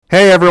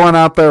Hey everyone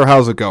out there,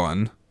 how's it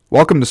going?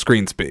 Welcome to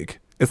Screen Speak.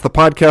 It's the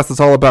podcast that's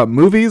all about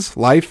movies,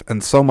 life,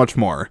 and so much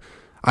more.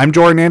 I'm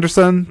Jordan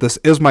Anderson, this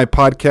is my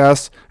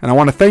podcast, and I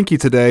want to thank you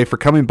today for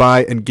coming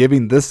by and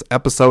giving this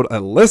episode a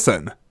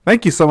listen.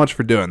 Thank you so much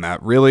for doing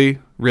that. Really,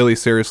 really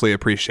seriously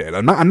appreciate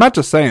it. I'm not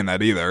just saying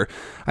that either.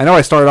 I know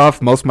I start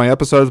off most of my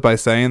episodes by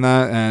saying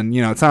that, and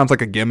it sounds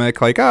like a gimmick,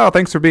 like, oh,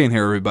 thanks for being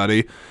here,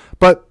 everybody.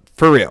 But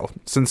for real,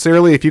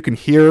 sincerely, if you can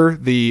hear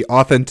the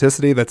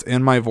authenticity that's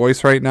in my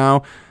voice right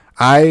now,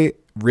 I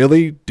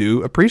really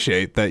do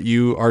appreciate that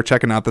you are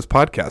checking out this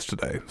podcast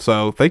today.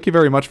 So thank you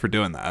very much for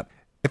doing that.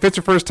 If it's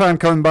your first time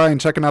coming by and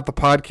checking out the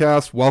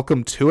podcast,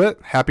 welcome to it.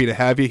 Happy to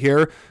have you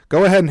here.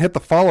 Go ahead and hit the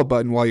follow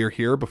button while you're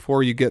here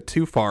before you get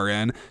too far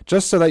in,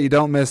 just so that you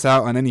don't miss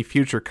out on any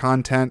future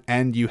content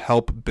and you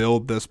help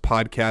build this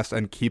podcast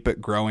and keep it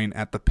growing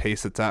at the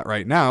pace it's at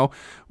right now,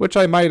 which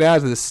I might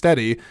add is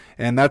steady,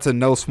 and that's in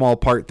no small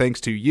part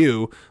thanks to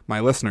you, my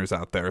listeners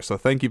out there. So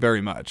thank you very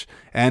much.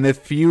 And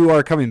if you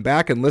are coming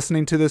back and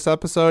listening to this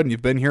episode and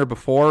you've been here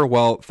before,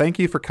 well, thank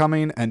you for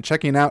coming and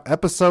checking out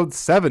episode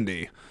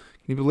 70.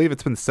 Can you believe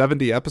it's been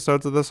 70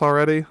 episodes of this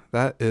already?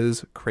 That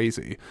is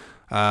crazy.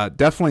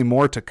 Definitely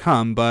more to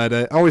come, but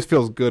it always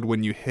feels good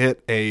when you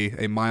hit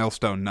a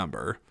milestone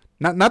number.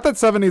 Not that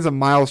 70 is a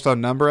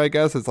milestone number, I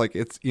guess. It's like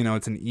it's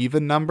an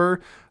even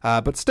number,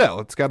 but still,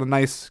 it's got a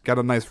nice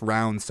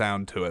round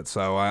sound to it.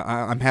 So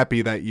I'm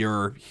happy that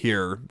you're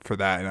here for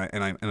that,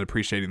 and I'm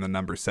appreciating the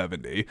number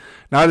 70.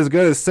 Not as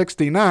good as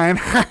 69.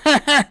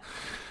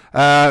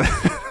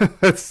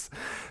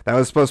 That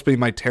was supposed to be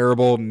my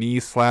terrible knee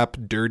slap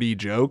dirty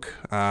joke,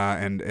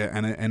 and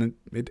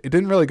it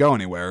didn't really go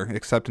anywhere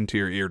except into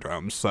your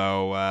eardrums.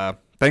 So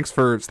thanks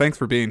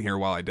for being here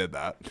while I did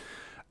that.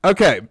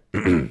 Okay,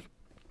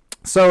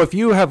 so if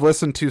you have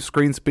listened to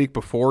Screen Speak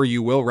before,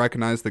 you will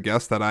recognize the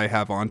guest that I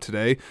have on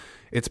today.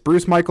 It's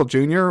Bruce Michael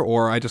Jr.,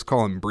 or I just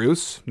call him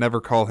Bruce.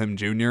 Never call him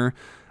Jr.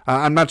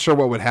 I'm not sure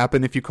what would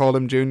happen if you called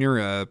him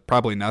Jr.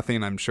 Probably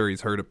nothing. I'm sure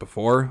he's heard it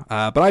before,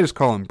 but I just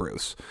call him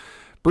Bruce.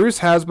 Bruce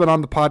has been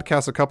on the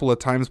podcast a couple of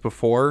times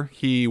before.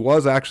 He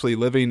was actually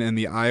living in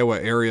the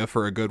Iowa area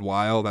for a good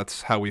while.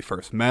 That's how we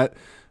first met.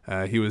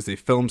 He was a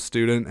film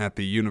student at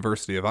the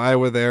University of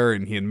Iowa there,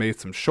 and he had made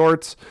some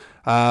shorts.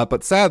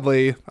 But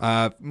sadly,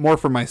 more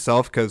for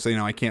myself, because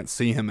I can't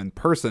see him in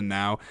person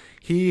now,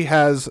 he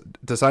has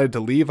decided to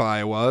leave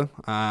Iowa,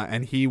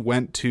 and he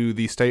went to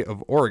the state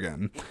of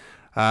Oregon.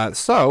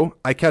 So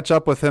I catch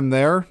up with him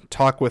there,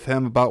 talk with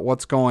him about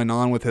what's going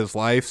on with his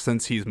life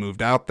since he's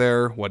moved out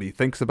there, what he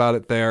thinks about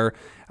it there,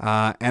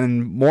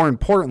 and more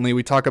importantly,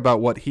 we talk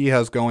about what he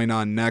has going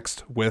on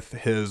next with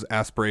his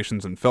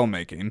aspirations in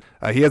filmmaking.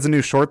 He has a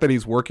new short that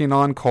he's working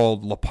on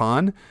called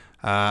Lapin.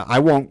 I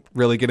won't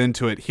really get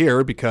into it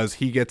here because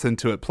he gets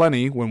into it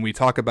plenty when we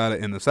talk about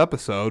it in this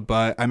episode,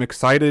 but I'm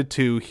excited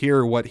to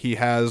hear what he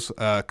has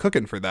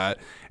cooking for that,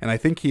 and I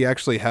think he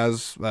actually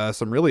has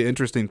some really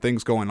interesting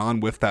things going on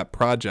with that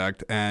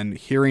project, and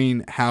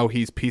hearing how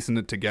he's piecing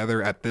it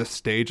together at this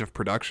stage of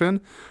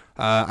production,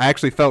 I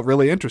actually felt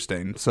really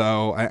interesting,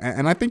 so,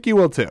 and I think you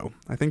will too.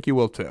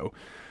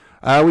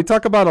 We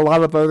talk about a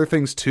lot of other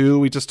things too.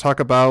 We just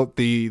talk about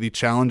the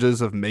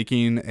challenges of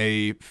making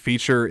a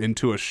feature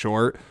into a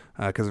short,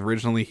 because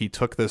originally he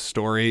took this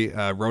story,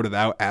 wrote it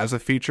out as a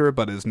feature,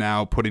 but is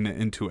now putting it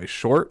into a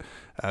short,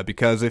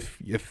 because if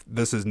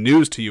this is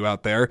news to you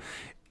out there,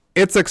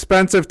 it's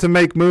expensive to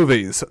make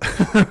movies.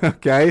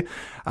 Okay?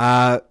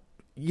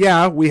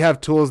 Yeah, we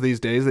have tools these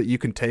days that you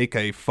can take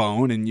a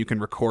phone and you can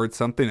record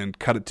something and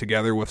cut it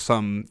together with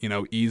some,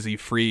 easy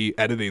free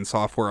editing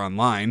software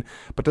online.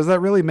 But does that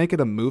really make it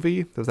a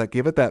movie? Does that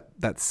give it that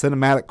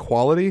cinematic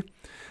quality?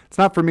 It's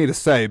not for me to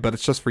say, but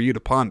it's just for you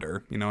to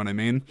ponder. You know what I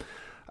mean?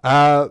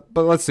 But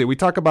let's see. We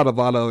talk about a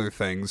lot of other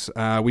things.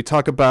 We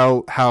talk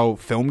about how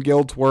film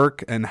guilds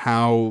work and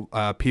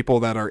how people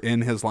that are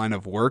in his line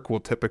of work will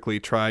typically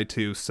try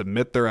to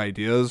submit their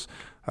ideas.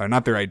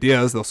 Not their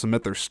ideas, they'll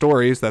submit their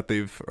stories that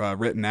they've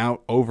written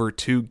out over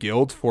to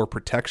guilds for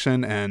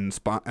protection and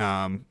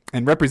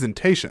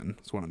representation,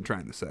 is what I'm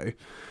trying to say.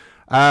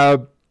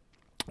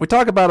 We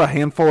talk about a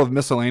handful of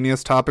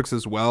miscellaneous topics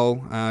as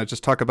well.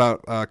 Just talk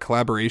about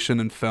collaboration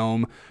in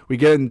film. We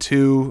get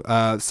into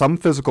some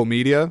physical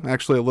media,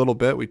 actually a little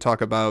bit. We talk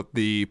about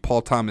the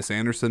Paul Thomas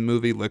Anderson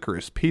movie,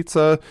 Licorice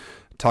Pizza.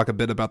 Talk a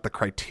bit about the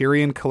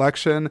Criterion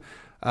Collection.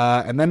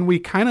 And then we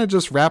kind of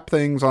just wrap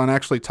things on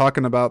actually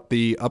talking about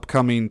the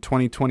upcoming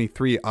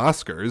 2023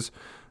 Oscars,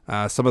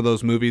 some of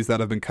those movies that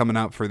have been coming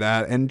out for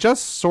that, and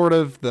just sort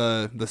of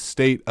the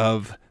state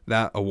of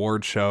that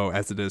award show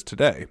as it is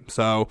today.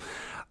 So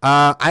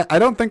I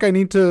don't think I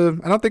need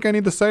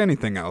to say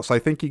anything else. I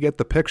think you get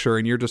the picture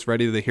and you're just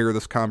ready to hear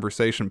this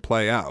conversation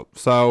play out.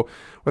 So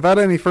without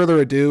any further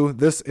ado,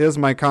 this is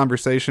my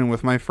conversation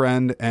with my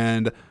friend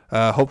and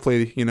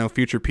hopefully,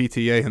 future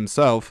PTA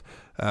himself,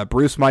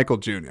 Bruce Michael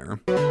Jr.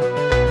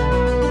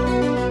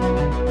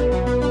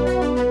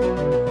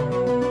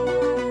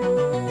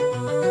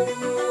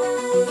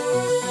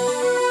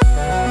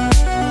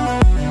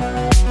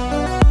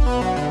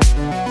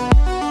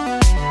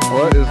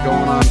 What is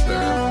going on,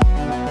 sir?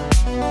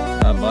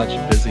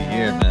 much. Busy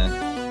year,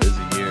 man.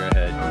 Busy year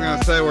ahead. I was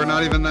gonna say we're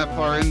not even that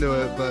far into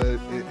it, but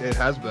it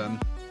has been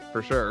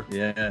for sure.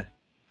 Yeah.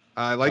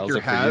 I like How's your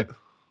it for you? hat.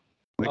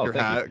 Like Oh, your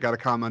thank you. hat. Got a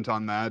comment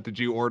on that. Did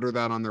you order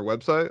that on their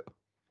website?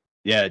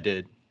 Yeah, I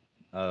did.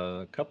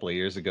 A couple of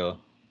years ago,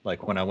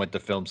 like when I went to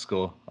film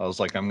school, I was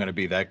like, I'm gonna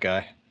be that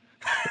guy.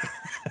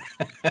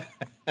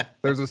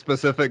 There's a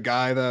specific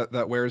guy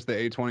that wears the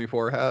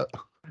A24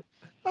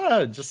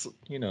 hat. Just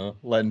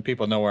letting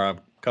people know where I'm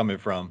coming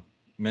from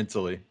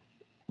mentally,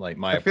 like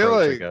my I feel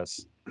approach, I like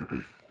guess.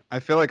 I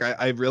feel like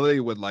I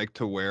really would like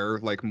to wear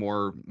like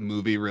more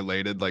movie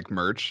related like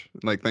merch,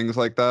 like things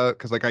like that.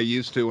 Cause like I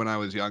used to when I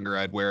was younger,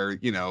 I'd wear,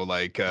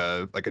 like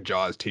a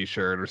Jaws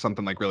t-shirt or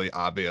something like really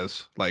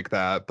obvious like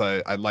that.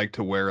 But I'd like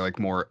to wear like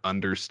more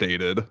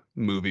understated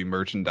movie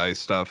merchandise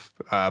stuff.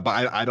 But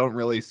I don't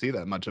really see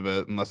that much of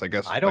it unless I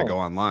guess I I go don't.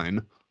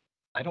 online.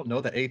 I don't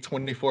know that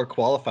A24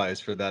 qualifies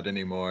for that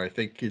anymore. I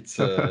think it's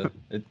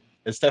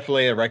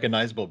definitely a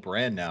recognizable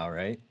brand now,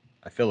 right?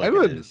 I feel I like it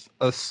would is.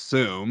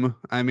 assume.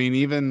 I mean,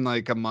 even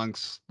like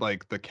amongst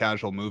like the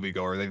casual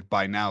moviegoer, they've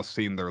by now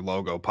seen their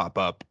logo pop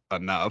up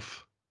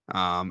enough.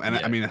 And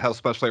I Yeah. mean,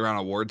 especially around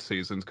award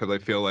seasons, because I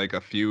feel like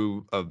a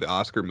few of the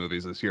Oscar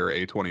movies this year are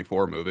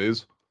A24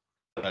 movies,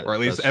 or at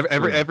least That's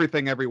true.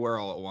 everything everywhere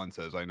all at once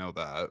is. I know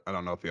that. I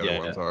don't know if the other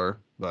ones Yeah.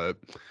 are, but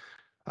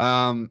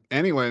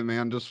anyway,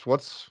 man, just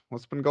what's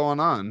been going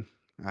on?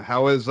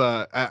 How is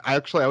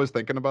actually I was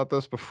thinking about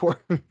this before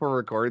before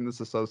recording.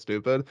 This is so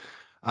stupid.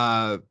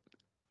 Uh,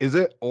 is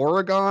it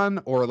Oregon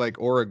or like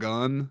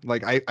Oregon?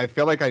 Like I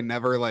feel like I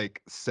never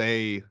like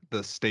say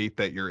the state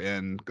that you're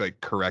in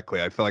like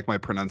correctly. I feel like my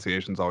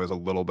pronunciation's always a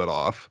little bit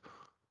off.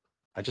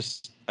 I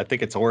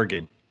think it's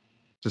Oregon.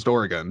 Just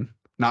Oregon,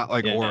 not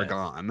like Yeah.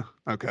 Oregon.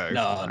 Okay.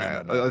 No, All no,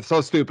 right. no, no. It's so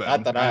Not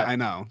stupid. that I I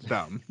know. It's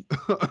dumb.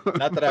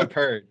 not that I've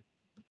heard.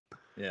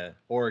 Yeah,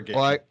 well, Oregon.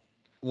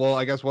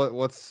 I guess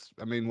what's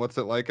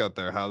it like out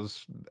there?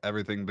 How's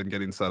everything been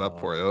getting set up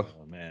for you?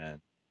 Oh man.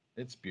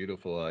 It's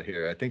beautiful out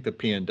here. I think the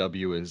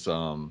PNW is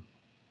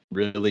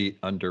really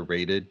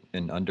underrated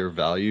and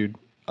undervalued.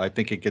 I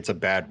think it gets a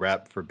bad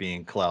rap for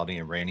being cloudy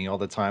and rainy all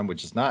the time,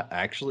 which is not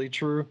actually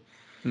true.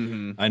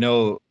 Hmm. I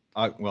know,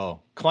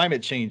 well,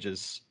 climate change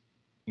is,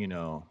 you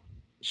know,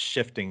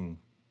 shifting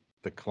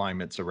the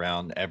climates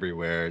around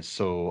everywhere.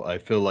 So I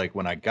feel like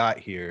when I got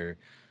here,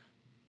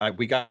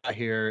 we got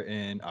here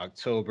in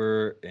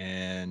October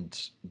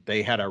and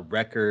they had a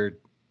record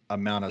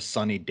amount of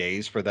sunny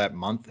days for that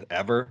month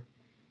ever.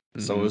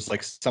 So it Hmm. was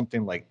like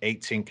something like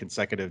 18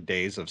 consecutive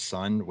days of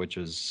sun, which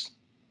is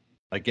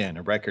again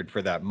a record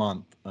for that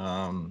month.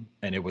 And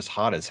it was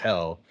hot as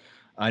hell.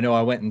 I know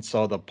I went and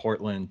saw the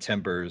Portland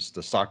Timbers,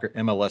 the soccer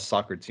MLS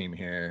soccer team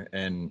here,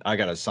 and I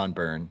got a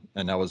sunburn,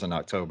 and that was in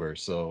October.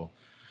 So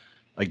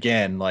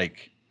again,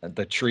 like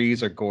the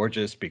trees are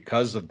gorgeous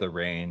because of the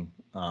rain.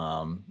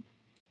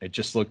 It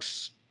just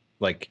looks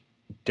like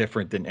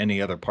different than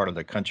any other part of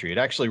the country. It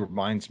actually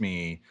reminds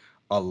me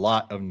a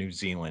lot of New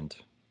Zealand,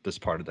 this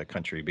part of the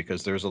country,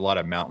 because there's a lot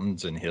of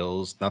mountains and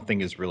hills.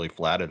 Nothing is really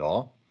flat at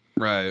all.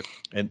 Right.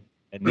 And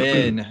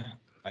then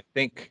I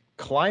think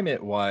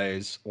climate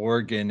wise,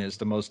 Oregon is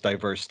the most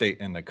diverse state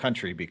in the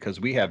country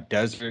because we have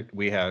desert,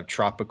 we have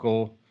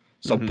tropical.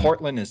 So Hmm.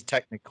 Portland is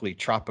technically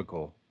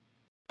tropical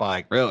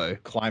by Really?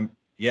 climate.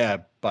 Yeah,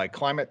 by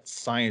climate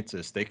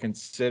scientists, they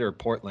consider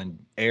Portland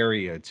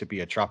area to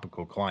be a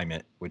tropical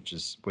climate, which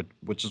is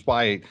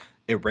why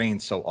it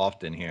rains so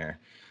often here.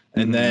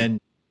 And Hmm.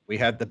 then we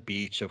have the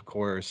beach, of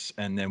course,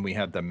 and then we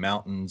have the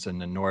mountains in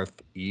the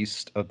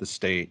northeast of the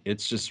state.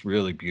 It's just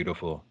really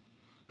beautiful.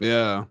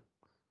 Yeah.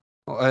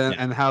 Well, and,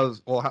 Yeah, and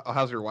how's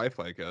your wife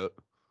like it?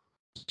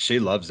 she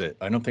loves it.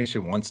 I don't think she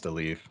wants to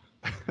leave,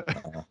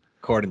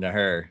 according to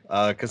her.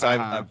 Because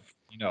Uh-huh.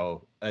 I've,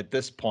 at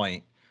this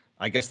point,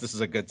 I guess this is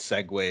a good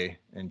segue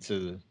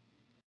into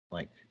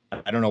like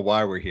I don't know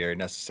why we're here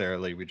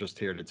necessarily. We're just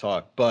here to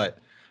talk. But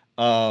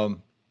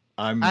um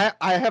I'm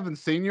I haven't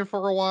seen you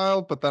for a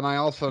while, but then I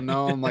also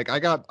know I'm like I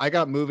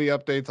got movie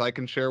updates I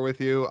can share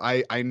with you.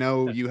 I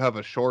know you have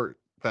a short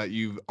that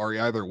you are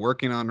either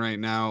working on right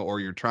now or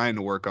you're trying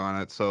to work on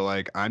it. So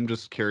like I'm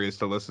just curious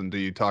to listen to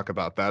you talk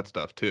about that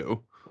stuff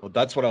too. well,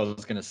 that's what I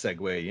was gonna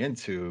segue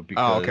into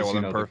Oh, okay, because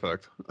well then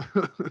perfect.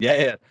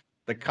 yeah,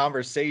 the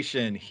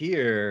conversation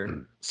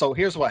here. So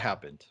here's what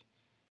happened.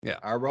 Yeah.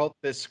 I wrote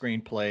this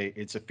screenplay.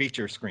 It's a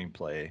feature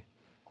screenplay.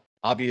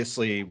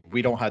 Obviously,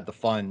 we don't have the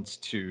funds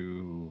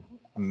to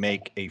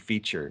make a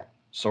feature.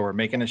 So we're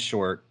making a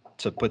short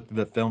to put to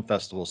the film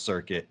festival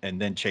circuit and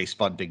then chase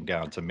funding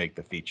down to make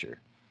the feature.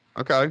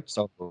 Okay.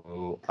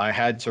 So I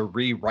had to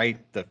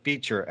rewrite the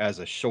feature as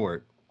a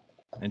short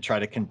and try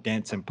to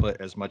condense and put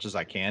as much as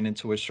I can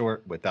into a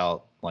short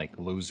without like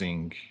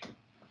losing.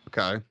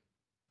 Okay.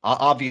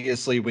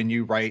 Obviously, when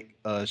you write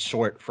a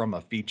short from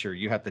a feature,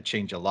 you have to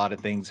change a lot of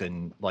things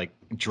and like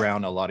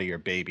drown a lot of your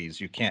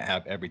babies. You can't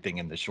have everything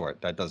in the short.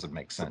 That doesn't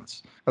make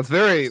sense. That's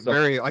very, So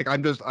very like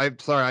I'm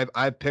sorry,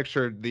 I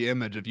pictured the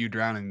image of you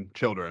drowning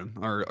children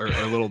or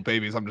little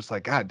babies. I'm just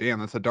like, God damn,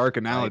 that's a dark I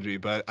analogy,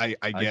 but I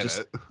I get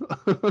just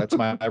it. that's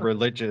my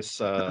religious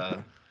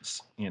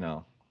You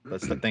know,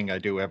 that's the thing I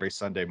do every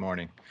Sunday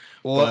morning.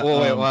 Well,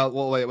 But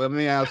wait. Let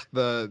me ask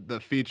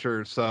the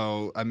feature.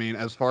 So, I mean,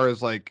 as far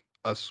as like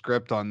a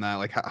script on that,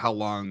 like how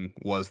long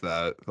was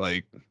that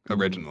like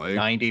originally?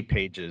 90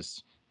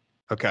 pages.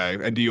 Okay,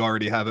 and do you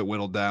already have it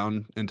whittled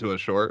down into a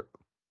short?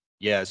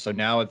 Yeah, so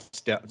now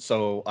it's down.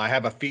 So I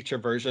have a feature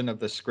version of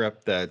the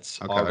script that's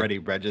Okay, already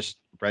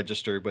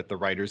registered with the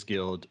Writers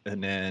Guild,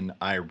 and then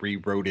I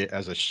rewrote it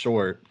as a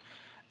short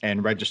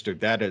and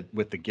registered that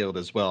with the guild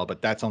as well.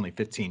 But that's only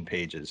 15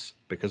 pages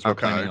because we're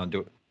planning okay. on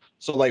doing.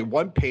 So like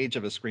one page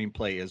of a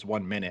screenplay is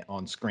 1 minute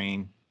on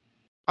screen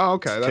Oh,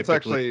 okay. That's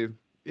typically. actually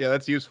yeah,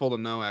 that's useful to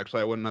know.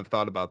 Actually, I wouldn't have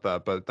thought about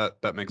that, but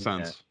that makes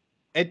Yeah, sense.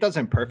 it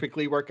doesn't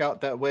perfectly work out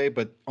that way,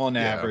 but on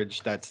Yeah.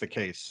 average, that's the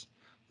case.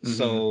 Mm-hmm.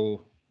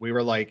 So we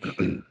were like,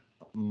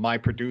 my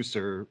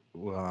producer,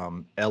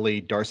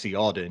 Ellie Darcy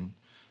Alden,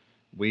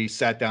 we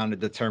sat down to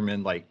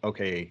determine like,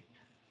 okay,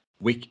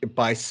 we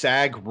by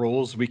SAG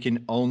rules we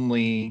can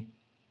only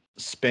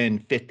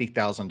spend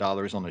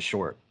 $50,000 on a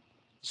short.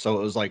 So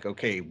it was like,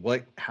 okay,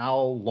 how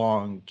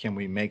long can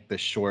we make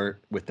this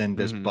short within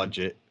this Mm-hmm.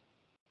 budget?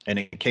 And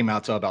it came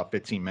out to about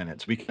 15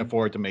 minutes. We can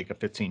afford to make a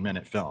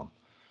 15-minute film.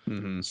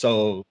 Mm-hmm.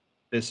 So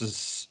this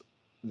is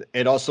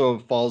it also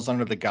falls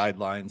under the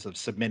guidelines of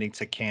submitting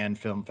to Cannes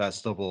Film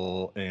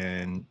Festival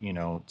and,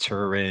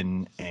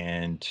 Turin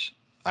and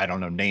I don't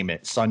know, name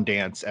it,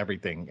 Sundance,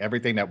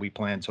 everything that we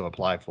plan to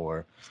apply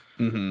for.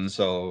 Mm-hmm.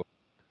 So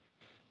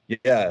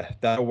yeah,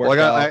 that'll Well, work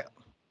out.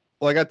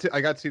 I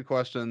got two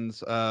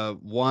questions.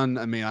 One,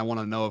 I mean, I want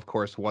to know, of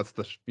course, what's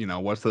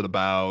what's it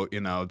about?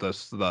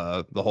 This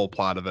the whole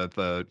plot of it,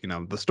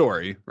 the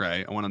story,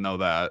 right? I want to know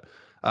that.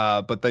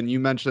 But then you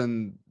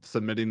mentioned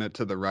submitting it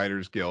to the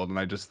Writers Guild, and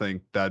I just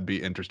think that'd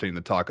be interesting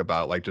to talk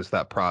about, like just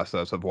that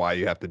process of why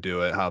you have to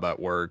do it, how that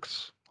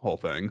works, whole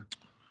thing.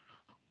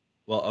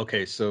 Well,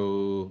 okay,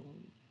 so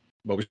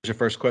what was your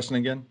first question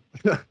again?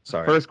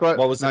 Sorry. First question.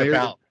 What was No, it you're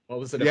about? What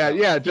was it yeah,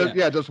 about?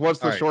 Yeah. just what's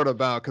All the right. short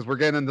about? Because we're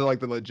getting into like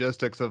the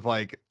logistics of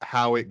like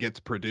how it gets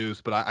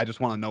produced, but I just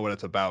want to know what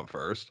it's about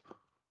first.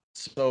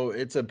 So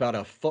it's about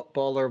a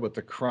footballer with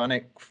a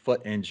chronic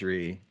foot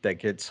injury that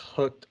gets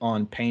hooked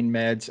on pain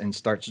meds and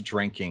starts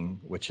drinking,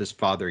 which his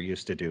father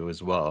used to do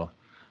as well.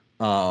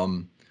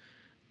 Um,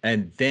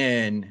 and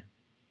then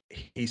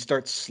he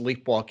starts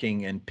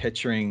sleepwalking and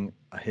picturing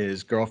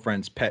his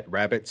girlfriend's pet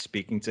rabbit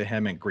speaking to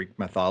him in Greek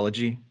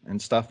mythology and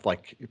stuff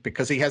like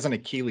because he has an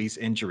Achilles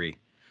injury.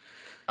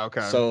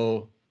 Okay.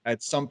 So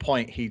at some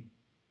point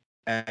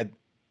at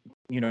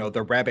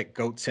the rabbit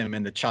goats him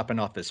into chopping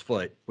off his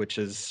foot, which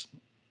is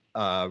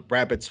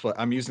rabbit's foot.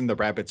 I'm using the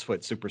rabbit's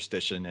foot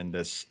superstition in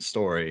this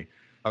story.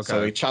 So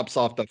Okay. he chops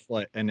off the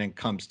foot and then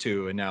comes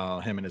to, and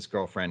now him and his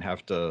girlfriend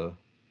have to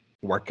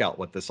work out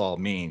what this all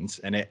means.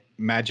 And it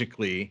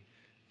magically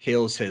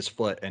heals his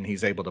foot and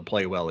he's able to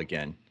play well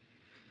again.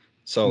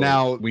 So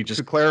Now, we to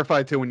just,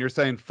 clarify too, when you're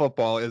saying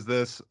football, is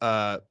this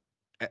when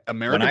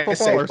American I football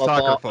say or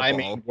soccer football, I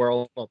football? mean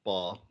world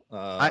football.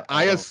 I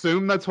I don't,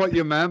 assume that's what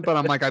you meant, but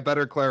I'm like, I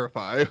better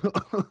clarify.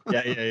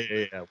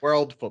 yeah.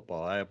 World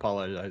football. I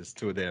apologize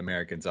to the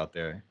Americans out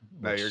there,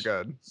 No, you're which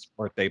good.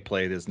 sport they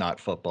play is not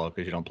football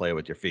because you don't play it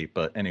with your feet.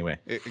 But anyway,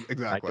 I,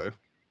 Exactly.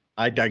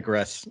 I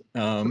digress.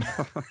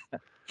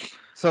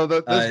 So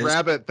this His,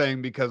 rabbit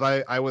thing, because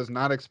I was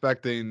not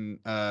expecting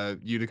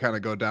you to kind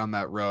of go down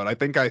that road. I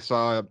think I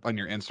saw on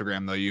your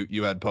Instagram though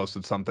you had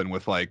posted something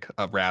with like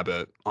a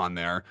rabbit on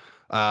there.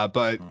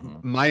 But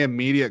Mhm. my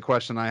immediate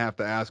question I have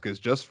to ask is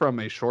just from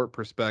a short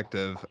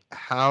perspective,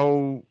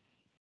 how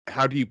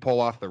do you pull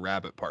off the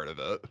rabbit part of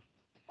it?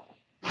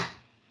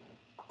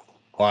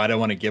 Well, I don't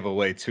want to give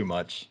away too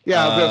much.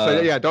 Yeah, I was gonna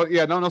say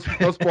yeah,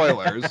 no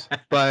spoilers.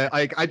 But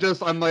like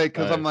I'm like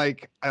because Uh, I'm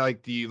like I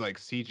like do you like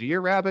CG a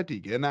rabbit? Do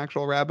you get an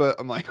actual rabbit?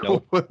 I'm like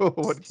nope. what do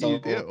you So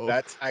do?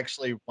 that's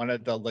actually one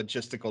of the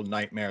logistical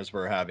nightmares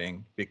we're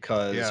having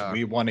because Yeah.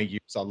 we want to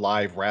use a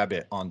live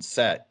rabbit on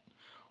set.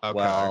 Okay.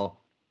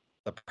 Well,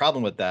 the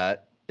problem with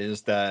that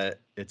is that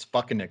it's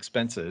fucking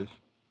expensive.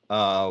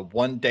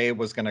 One day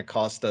was going to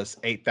cost us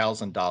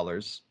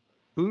 $8,000.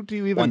 Who do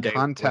you even One day with a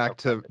contact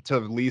to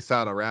rabbit. lease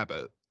out a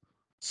rabbit?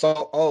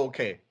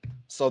 Okay.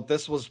 So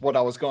this was what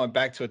I was going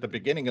back to at the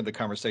beginning of the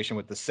conversation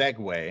with the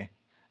segue is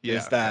Yeah,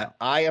 yeah. that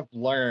I have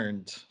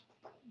learned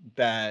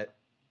that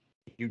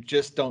you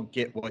just don't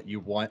get what you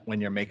want when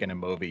you're making a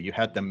movie. You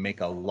have to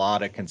make a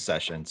lot of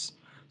concessions.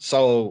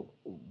 So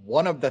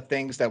one of the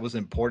things that was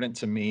important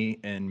to me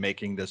in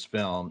making this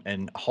film,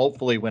 and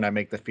hopefully when I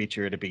make the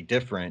feature it'll be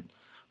different,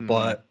 Mm-hmm.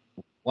 but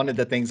one of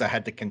the things I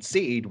had to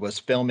concede was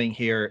filming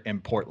here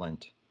in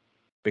Portland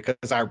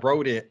because I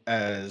wrote it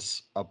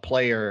as a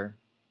player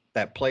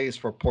that plays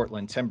for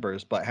Portland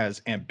Timbers but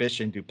has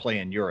ambition to play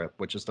in Europe,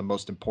 which is the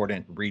most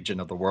important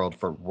region of the world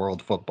for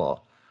world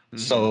football. Mm-hmm.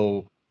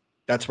 So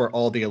that's where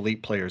all the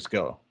elite players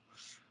go.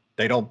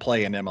 They don't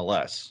play in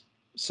MLS.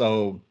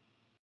 So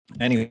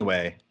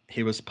anyway,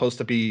 he was supposed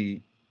to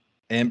be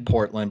in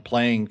Portland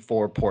playing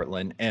for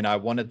Portland and I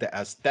wanted the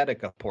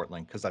aesthetic of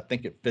Portland because I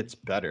think it fits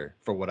better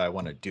for what I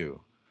want to do.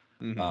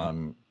 Mm-hmm.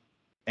 Um,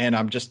 and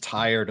I'm just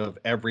tired of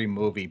every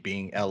movie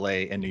being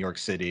LA and New York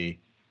City.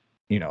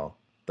 You know,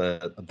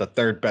 the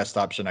third best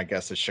option, I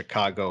guess, is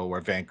Chicago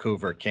or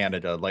Vancouver,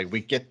 Canada. Like we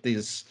get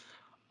these,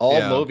 all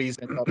Yeah. movies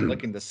end up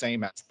looking the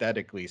same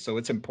aesthetically. So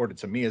it's important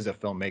to me as a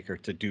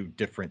filmmaker to do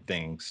different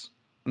things,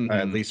 or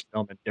at Hmm. least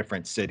film in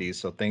different cities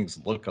so things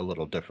look a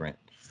little different.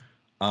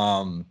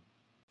 Um,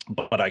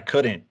 but I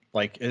couldn't.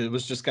 Like it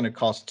was just going to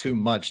cost too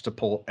much to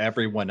pull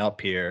everyone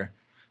up here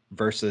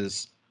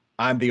versus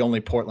I'm the only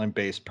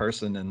Portland-based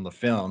person in the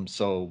film,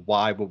 so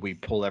why would we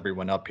pull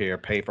everyone up here,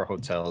 pay for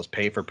hotels,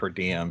 pay for per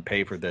diem,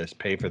 pay for this,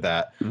 pay for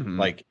that? Hmm.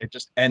 Like it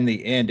just in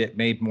the end it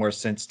made more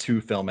sense to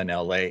film in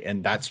LA,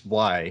 and that's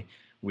why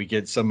we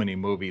get so many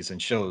movies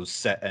and shows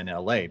set in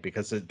LA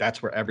because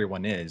that's where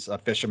everyone is. A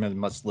fisherman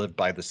must live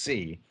by the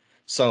sea.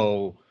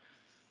 So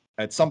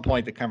at some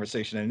point the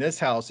conversation in this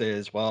house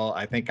is, well,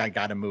 I think I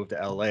got to move to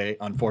LA,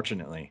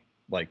 unfortunately.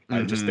 Like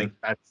I just think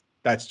Hmm.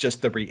 that's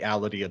just the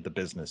reality of the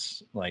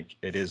business. Like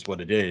it is what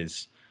it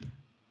is.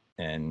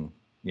 And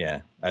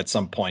yeah, at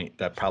some point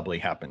that probably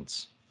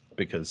happens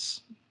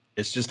because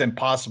it's just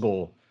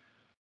impossible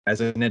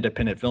as an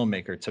independent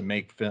filmmaker to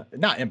make film,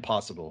 not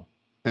impossible,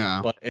 Yeah.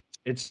 but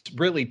it's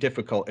really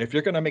difficult if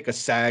you're going to make a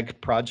SAG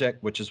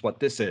project, which is what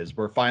this is.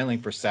 We're filing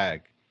for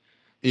SAG.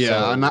 Yeah,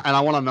 So and I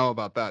want to know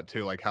about that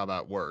too, like how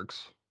that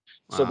works.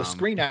 So the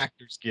Screen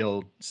Actors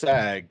Guild,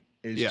 SAG,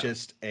 is Yeah.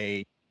 just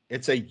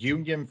it's a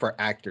union for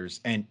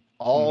actors, and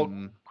all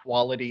Hmm.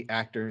 quality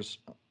actors,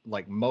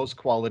 like most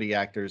quality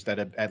actors that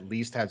have at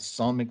least had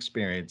some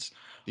experience,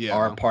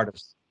 are a Yeah. part of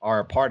are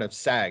a part of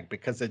SAG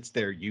because it's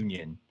their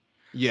union.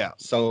 Yeah.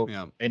 So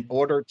Yeah. in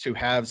order to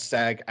have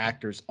SAG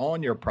actors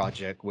on your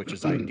project, which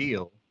is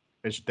ideal,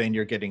 is then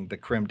you're getting the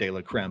creme de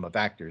la creme of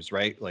actors,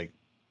 right? Like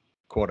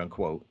quote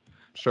unquote.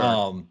 Sure.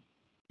 Um,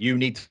 you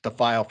need to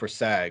file for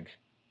SAG,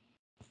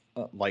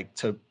 like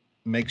to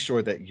make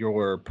sure that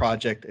your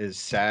project is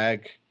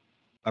SAG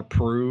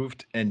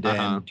approved, and Uh-huh.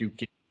 then you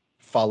can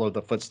follow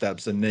the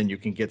footsteps, and then you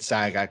can get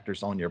SAG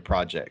actors on your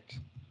project.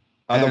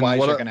 And Otherwise,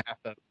 what you're going to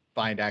have to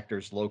find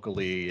actors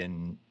locally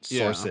and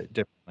source yeah. it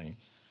differently.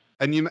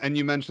 And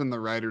you mentioned the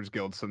Writers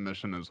Guild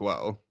submission as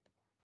well.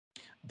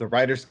 The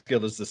Writers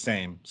Guild is the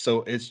same.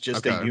 So it's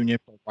just a Okay. union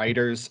for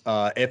writers.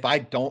 If I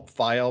don't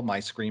file my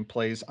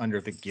screenplays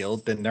under the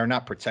guild, then they're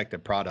not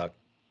protected product.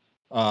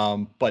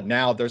 But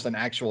now there's an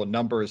actual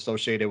number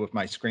associated with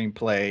my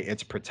screenplay.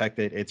 It's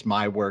protected. It's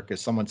my work. If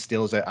someone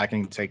steals it, I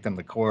can take them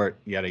to court.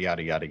 Yada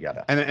yada yada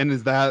yada. And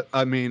is that,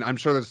 I mean, I'm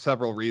sure there's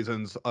several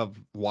reasons of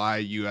why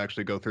you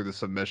actually go through the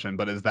submission,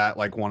 but is that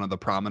like one of the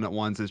prominent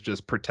ones is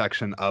just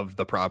protection of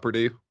the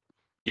property?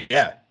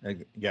 Yeah, yeah,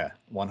 Yeah.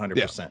 100%.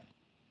 Yeah.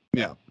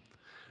 Yeah.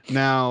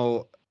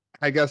 Now,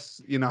 I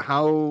guess,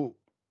 how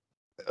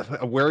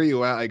where are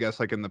you at, I guess,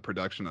 like in the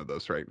production of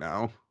this right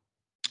now?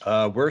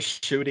 We're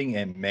shooting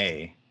in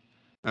May,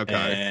 Okay.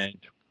 and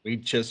we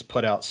just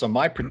put out. So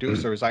my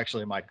producer is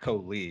actually my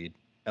co-lead,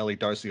 Ellie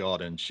Darcy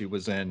Alden. She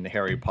was in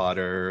Harry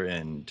Potter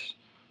and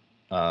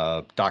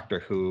Doctor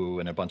Who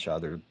and a bunch of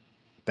other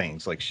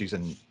things. Like she's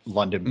in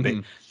London. Hmm.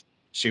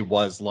 She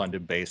was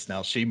London based.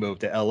 Now she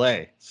moved to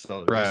LA. So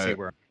you see Right.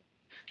 where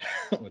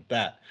with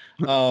that.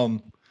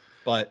 Um,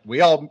 but we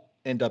all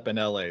end up in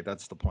LA.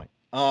 That's the point.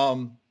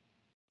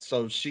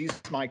 So she's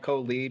my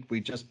co-lead. We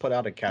just put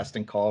out a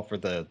casting call for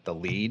the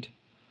lead,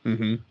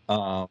 Hmm.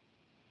 um,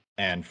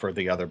 and for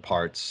the other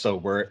parts. So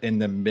we're in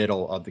the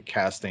middle of the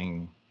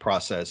casting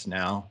process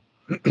now,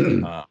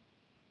 uh,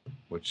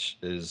 which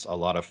is a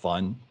lot of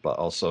fun, but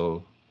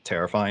also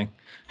terrifying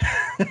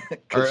Or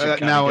because you kind of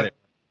now, get it.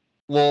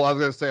 well, I was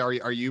gonna say,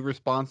 are you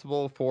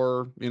responsible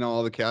for,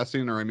 all the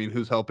casting, or I mean,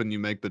 who's helping you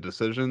make the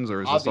decisions,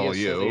 or is this all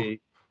you?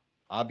 Obviously,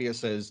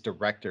 obvious as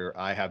director,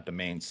 I have the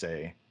main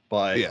say,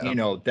 but Yeah.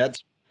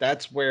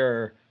 that's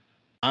where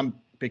I'm,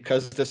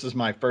 because this is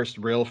my first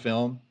real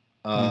film,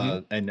 Hmm.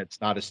 and it's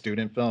not a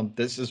student film.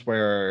 This is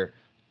where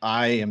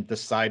I am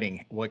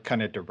deciding what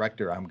kind of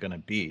director I'm going to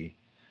be,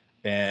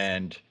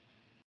 and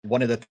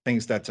one of the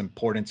things that's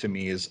important to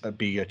me is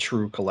be a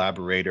true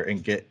collaborator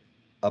and get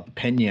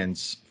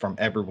opinions from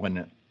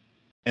everyone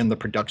in the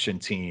production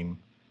team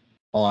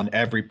on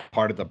every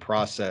part of the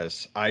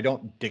process. I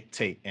don't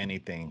dictate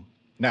anything.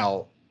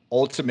 Now,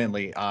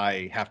 ultimately,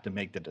 I have to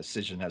make the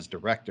decision as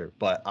director,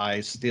 but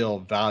I still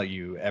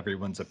value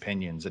everyone's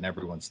opinions and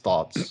everyone's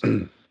thoughts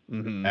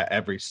Hmm. at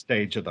every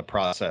stage of the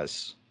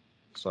process.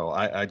 So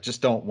I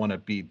just don't want to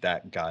be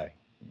that guy.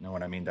 You know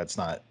what I mean? That's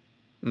not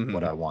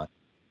what Hmm. I want.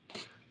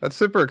 That's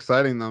super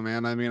exciting though,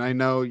 man. I mean, I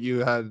know you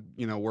had,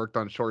 worked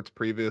on shorts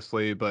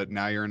previously, but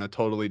now you're in a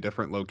totally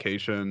different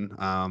location.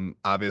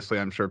 Obviously,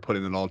 I'm sure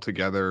putting it all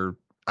together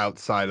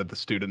outside of the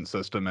student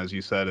system, as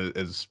you said,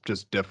 is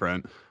just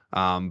different.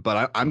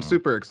 But I'm Mm.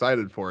 super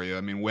excited for you.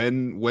 I mean,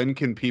 when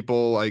can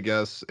people, I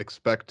guess,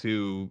 expect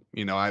to,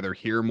 either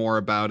hear more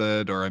about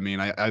it, or I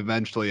mean, I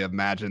eventually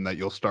imagine that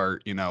you'll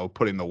start,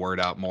 putting the word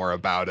out more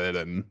about it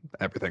and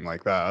everything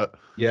like that.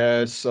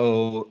 Yeah,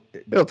 so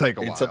It'll take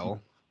a it's a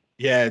while.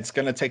 yeah, it's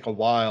gonna take a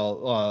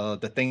while.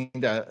 The thing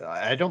that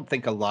I don't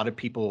think a lot of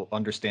people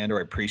understand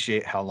or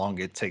appreciate how long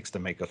it takes to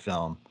make a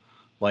film.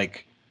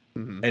 Like,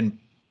 Mm-hmm. and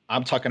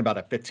I'm talking about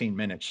a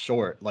 15-minute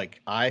short.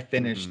 Like, I Mm-hmm.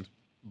 finished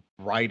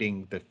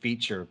writing the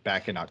feature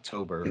back in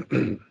October,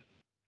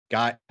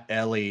 got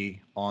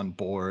Ellie on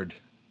board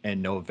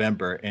in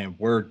November, and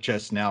we're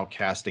just now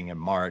casting in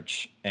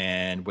March,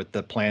 and with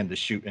the plan to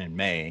shoot in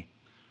May.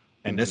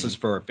 And this Mm-hmm. is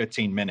for a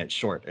 15-minute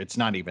short. It's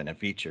not even a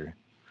feature.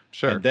 And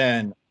Sure.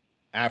 then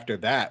after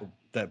that,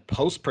 the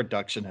post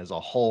production is a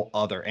whole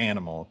other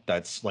animal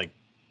that's like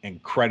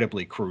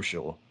incredibly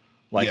crucial.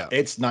 Like Yeah.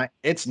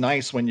 it's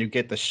nice when you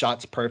get the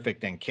shots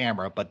perfect in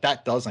camera, but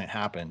that doesn't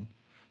happen.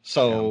 Yeah.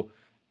 So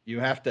you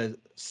have to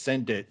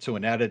send it to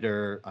an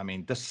editor. I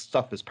mean, this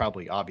stuff is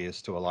probably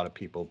obvious to a lot of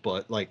people,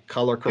 but like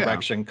color Yeah.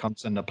 correction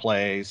comes into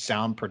play,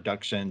 sound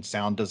production,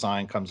 sound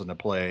design comes into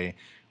play.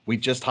 We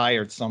just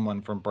hired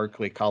someone from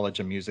Berkeley College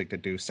of Music to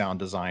do sound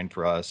design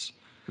for us.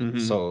 Mm-hmm.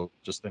 So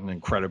just an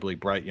incredibly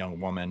bright young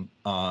woman.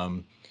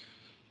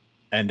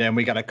 And then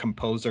we got a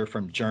composer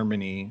from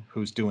Germany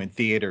who's doing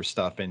theater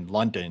stuff in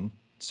London.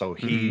 So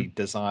Mm-hmm. he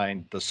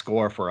designed the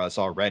score for us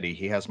already.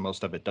 He has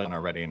most of it done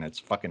already, and it's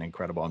fucking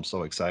incredible. I'm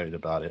so excited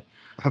about it.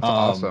 That's Um,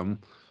 awesome.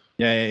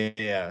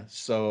 yeah.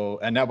 So,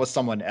 and that was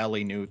someone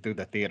Ellie knew through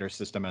the theater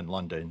system in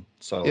London.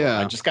 So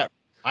Yeah.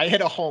 I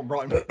hit a home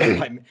run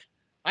by,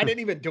 I didn't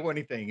even do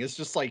anything. It's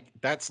just like,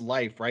 that's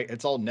life, right?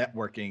 It's all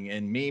networking.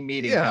 And me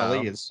meeting Yeah.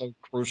 Ellie is so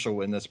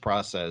crucial in this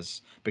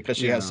process because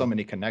she has Yeah. so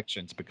many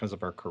connections because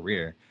of her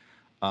career.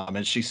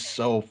 And she's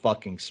so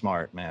fucking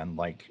smart, man.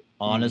 Like,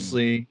 Mm-hmm.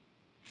 honestly,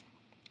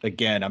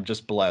 again, I'm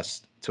just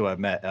blessed to have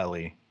met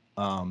Ellie.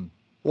 Um,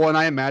 Well, and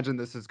I imagine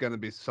this is going to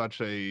be such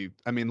a,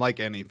 I mean, like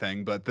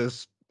anything, but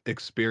this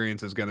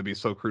experience is going to be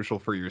so crucial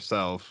for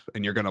yourself,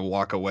 and you're going to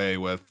walk away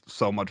with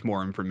so much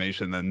more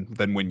information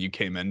than when you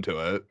came into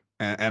it.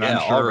 And I'm yeah,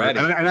 sure, already.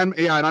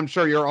 and I'm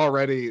sure you're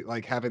already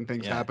like having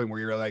things Yeah. happen where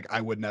you're like, I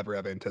would never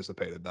have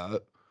anticipated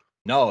that.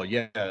 No,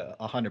 yeah,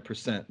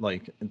 100%.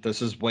 Like,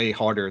 this is way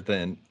harder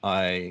than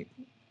I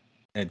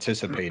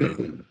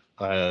anticipated.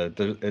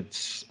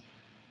 It's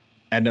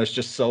and there's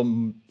just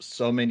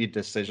so many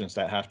decisions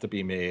that have to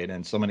be made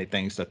and so many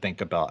things to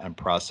think about and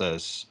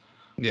process.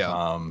 Yeah.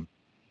 Um,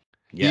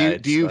 Do yeah, you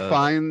do it's you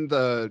find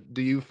the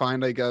do you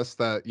find I guess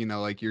that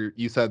like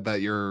you said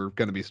that you're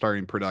going to be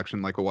starting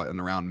production like what in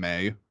around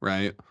May,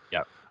 right?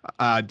 yeah.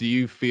 Do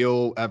you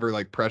feel ever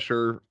like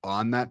pressure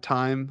on that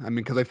time? I mean,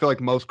 because I feel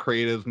like most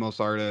creatives, most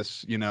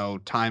artists,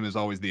 time is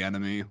always the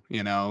enemy.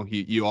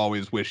 You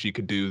always wish you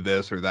could do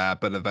this or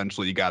that, but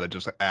eventually you got to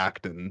just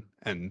act and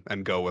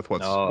go with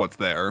No, what's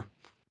there.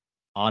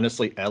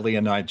 honestly, Ellie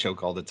and I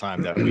joke all the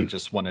time that we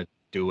just want to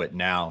do it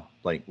now.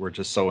 Like, we're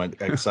just so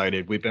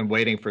excited. We've been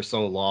waiting for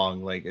so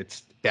long. Like,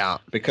 it's Yeah.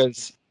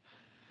 because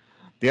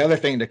the other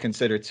thing to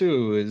consider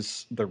too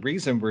is the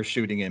reason we're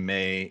shooting in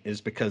May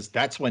is because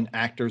that's when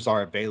actors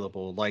are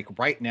available. Like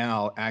right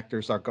now,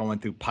 actors are going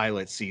through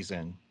pilot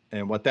season.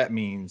 And what that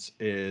means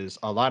is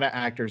a lot of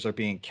actors are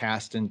being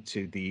cast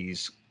into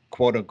these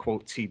quote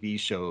unquote TV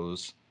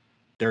shows.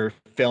 They're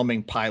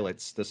filming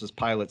pilots. This is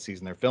pilot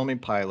season. They're filming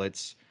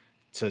pilots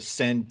to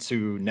send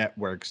to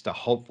networks to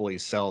hopefully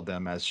sell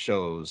them as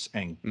shows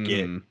and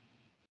get Mm-hmm.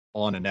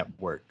 on a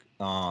network.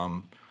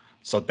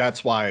 So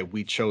that's why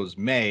we chose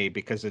May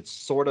because it's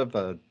sort of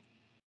a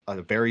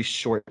very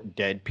short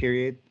dead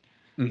period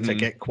to Mm-hmm.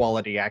 get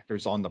quality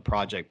actors on the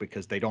project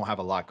because they don't have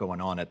a lot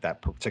going on at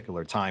that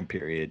particular time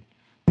period.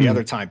 The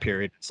other time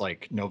period is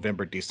like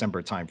November,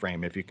 December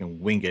timeframe if you can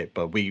wing it,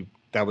 but we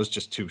that was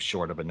just too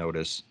short of a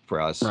notice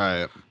for us.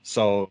 Right.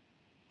 So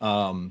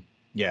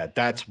yeah,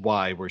 that's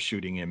why we're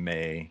shooting in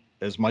May.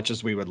 As much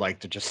as we would like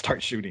to just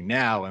start shooting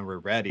now and we're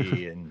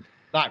ready and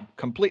not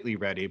completely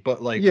ready,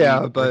 but like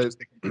Yeah, we're but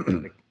just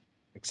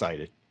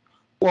excited.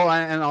 well,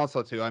 and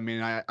also too, I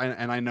mean,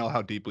 I know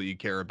how deeply you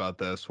care about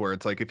this, where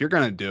it's like if you're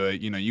gonna do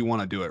it, you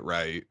want to do it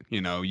right.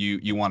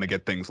 You want to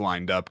get things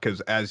lined up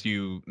because as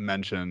you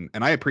mentioned,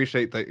 and I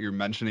appreciate that you're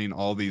mentioning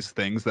all these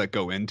things that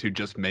go into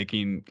just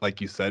making, like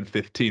you said,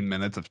 15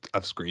 minutes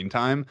of screen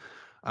time.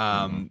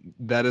 Hmm.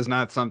 That is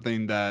not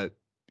something that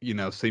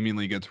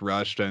seemingly gets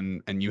rushed,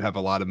 and you have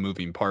a lot of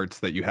moving parts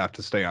that you have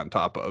to stay on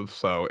top of.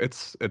 So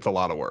it's a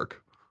lot of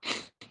work.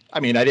 I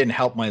mean, I didn't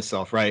help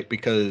myself, right?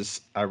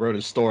 Because I wrote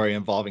a story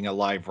involving a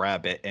live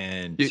rabbit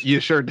and You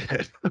sure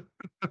did.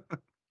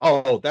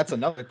 oh, that's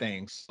another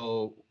thing.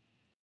 So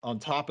on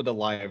top of the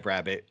live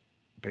rabbit,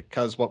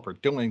 because what we're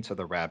doing to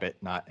the rabbit,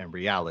 not in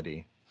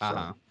reality. So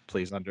Uh-huh.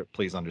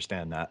 please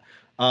understand that.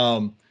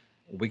 Um,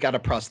 we got a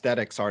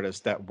prosthetics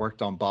artist that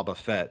worked on Boba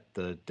Fett,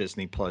 the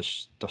Disney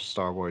Plus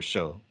Star Wars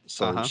show.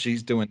 So Uh-huh.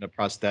 she's doing the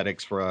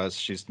prosthetics for us.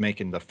 She's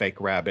making the fake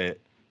rabbit.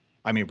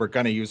 I mean, we're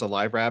gonna use a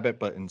live rabbit,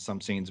 but in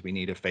some scenes we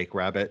need a fake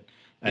rabbit.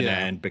 And Yeah.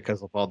 then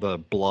because of all the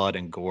blood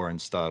and gore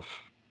and stuff,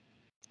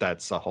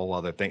 that's a whole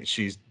other thing.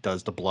 She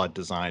does the blood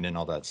design and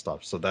all that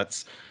stuff. So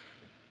that's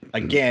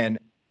again,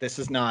 this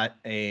is not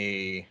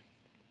a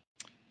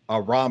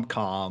rom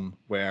com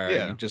where you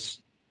Yeah.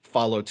 just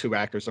follow two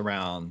actors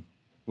around.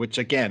 Which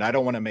again, I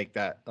don't want to make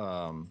that.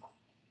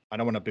 I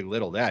don't want to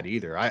belittle that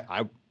either.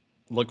 I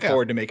look Yeah.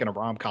 forward to making a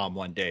rom com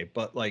one day,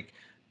 but like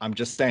I'm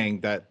just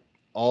saying that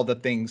all the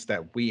things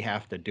that we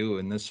have to do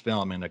in this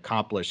film and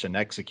accomplish and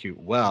execute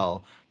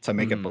well to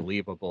make it Mm-hmm.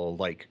 believable.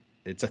 Like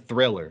it's a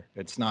thriller.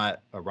 It's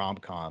not a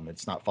rom-com.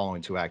 It's not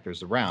following two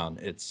actors around.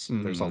 There's a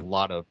Mm-hmm.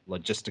 lot of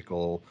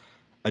logistical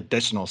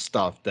additional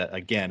stuff that,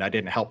 again, I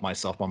didn't help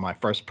myself on my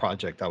first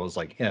project. I was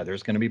like, yeah,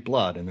 there's going to be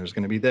blood and there's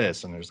going to be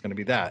this and there's going to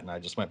be that, and I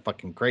just went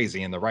fucking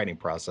crazy in the writing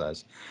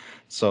process.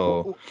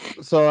 So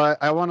So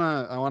I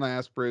wanna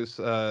ask Bruce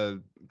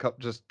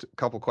just a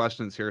couple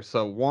questions here.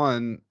 So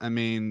one, I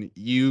mean,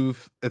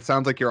 it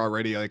sounds like you're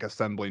already like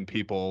assembling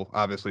people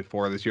obviously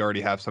for this. You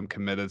already have some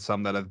committed,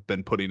 some that have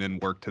been putting in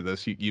work to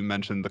this. You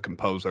mentioned the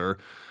composer.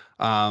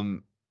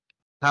 Um,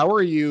 how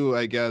are you,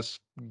 I guess,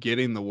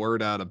 getting the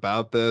word out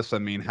about this? I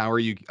mean, how are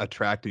you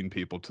attracting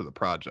people to the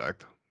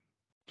project?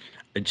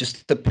 it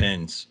just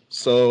depends.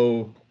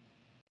 So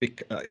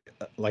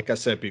like I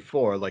said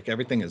before, like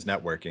everything is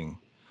networking.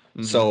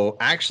 Mm-hmm. So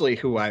actually,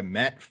 who I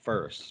met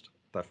first,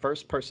 the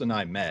first person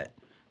I met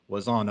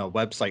was on a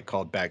website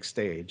called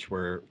Backstage,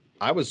 where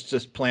I was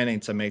just planning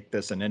to make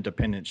this an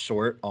independent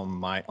short on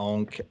my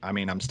own. I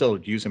mean, I'm still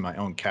using my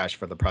own cash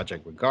for the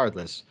project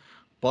regardless,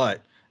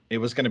 but it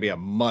was going to be a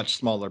much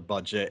smaller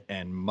budget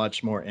and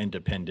much more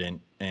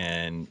independent.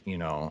 And,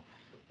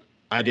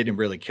 I didn't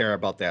really care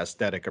about the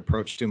aesthetic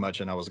approach too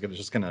much, and I was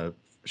just gonna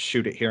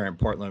shoot it here in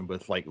Portland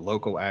with like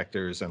local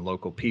actors and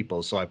local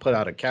people. So I put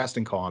out a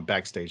casting call on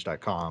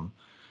Backstage.com,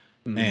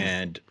 Mm-hmm.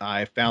 and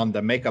I found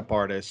the makeup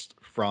artist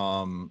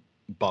from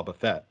Boba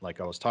Fett, like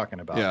I was talking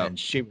about, Yeah. and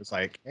she was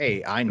like,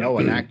 "Hey, I know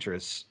an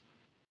actress."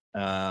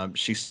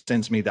 She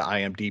sends me the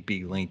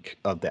IMDb link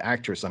of the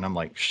actress, and I'm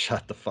like,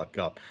 "Shut the fuck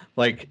up!"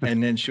 Like,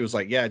 and then she was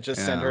like, "Yeah,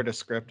 just send Yeah. her the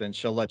script, and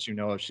she'll let you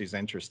know if she's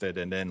interested."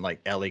 And then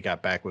like Ellie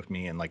got back with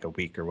me in like a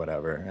week or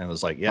whatever, and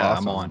was like, "Yeah,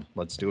 I'm Awesome. on.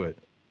 Let's do it."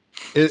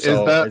 Is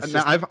So that it's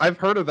now? just, I've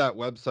heard of that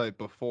website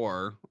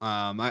before.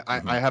 I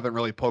mhm. haven't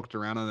really poked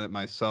around on it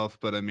myself,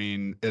 but I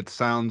mean, it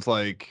sounds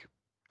like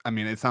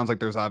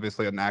there's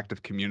obviously an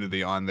active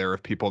community on there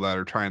of people that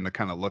are trying to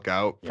kind of look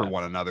out for Yeah,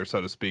 one another,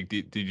 so to speak.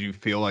 Did you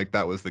feel like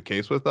that was the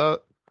case with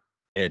that?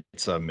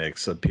 it's a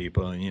mix of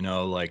people.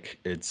 Like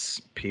it's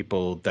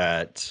people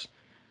that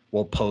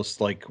will post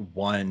like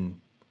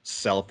one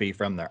selfie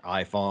from their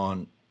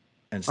iPhone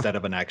instead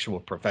of an actual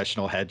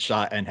professional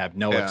headshot and have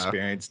no Yeah,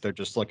 experience. They're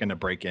just looking to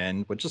break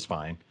in, which is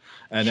fine.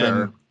 And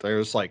sure.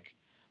 then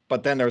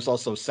but then there's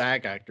also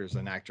SAG actors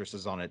and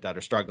actresses on it that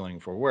are struggling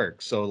for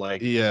work. So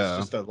like,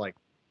 Yeah.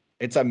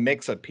 it's a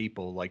mix of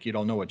people. Like you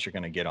don't know what you're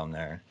gonna get on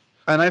there.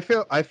 And I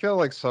feel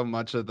like so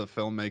much of the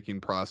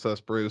filmmaking process,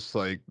 Bruce,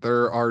 like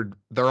there are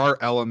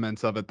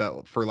elements of it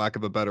that, for lack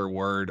of a better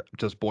word,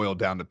 just boil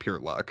down to pure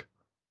luck.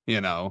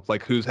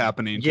 Like who's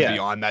happening to be Yeah,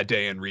 on that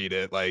day and read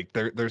it. Like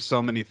there's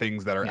so many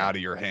things that are yeah. out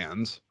of your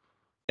hands.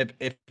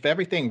 If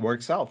everything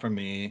works out for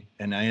me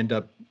and I end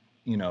up,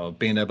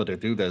 being able to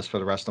do this for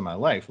the rest of my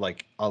life,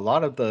 like a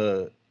lot of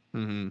the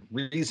Hmm.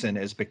 reason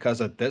is because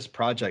of this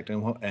project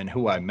and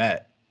who I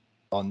met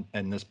on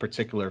in this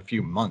particular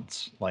few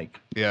months. Like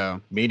Yeah.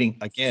 meeting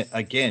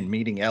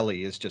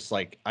Ellie is just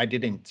like I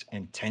didn't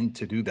intend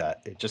to do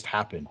that. It just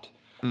happened.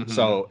 Hmm.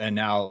 So and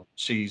now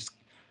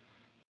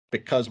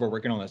because we're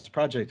working on this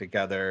project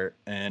together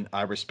and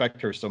I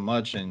respect her so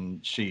much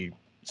and she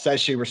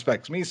says she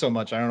respects me so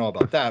much. I don't know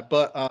about that,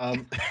 but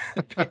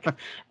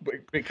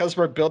because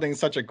we're building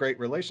such a great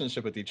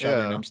relationship with each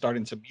other and Yeah. I'm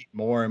starting to meet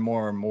more and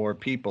more and more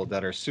people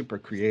that are super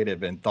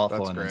creative and thoughtful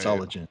That's and great.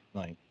 intelligent.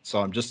 Like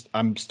so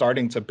I'm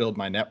starting to build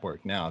my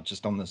network now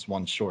just on this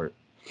one short.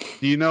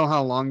 Do you know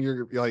how long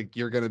you're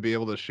gonna be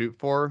able to shoot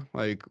for?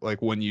 Like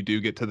when you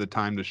do get to the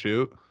time to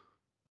shoot?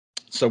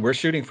 So we're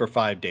shooting for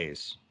 5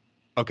 days.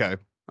 Okay.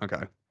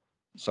 Okay.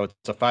 So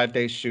it's a 5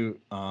 day shoot,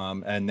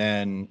 and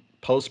then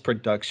post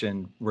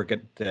production,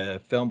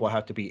 the film will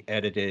have to be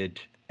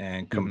edited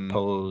and Hmm.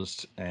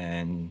 composed,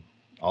 and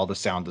all the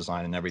sound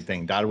design and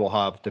everything. That will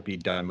have to be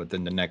done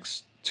within the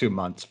next 2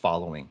 months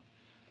following,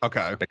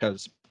 Okay.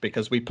 because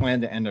we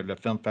plan to enter the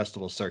film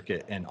festival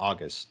circuit in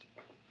August.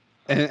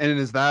 And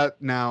is that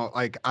now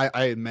like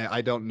I admit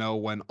I don't know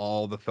when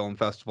all the film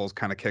festivals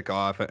kind of kick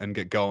off and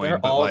get going, They're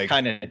but all like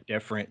kind of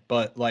different,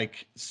 but like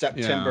yeah.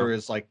 September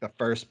is like the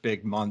first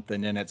big month,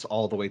 and then it's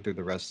all the way through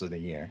the rest of the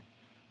year.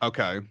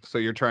 Okay. So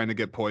you're trying to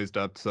get poised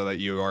up so that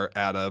you are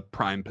at a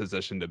prime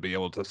position to be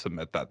able to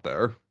submit that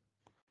there.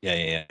 Yeah,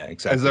 yeah, yeah,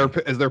 Is there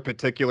exactly. is there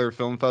particular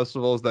film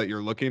festivals that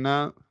you're looking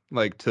at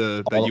like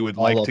to that you would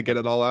All like to of get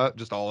them. it all at?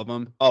 Just all of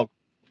them? Oh,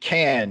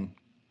 can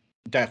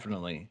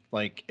definitely.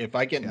 Like if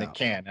I get in the Yeah.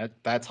 can,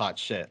 that's hot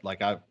shit. Like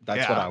that's what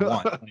Yeah. I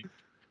want.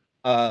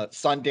 Like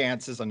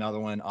Sundance is another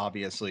one,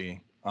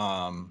 obviously.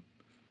 The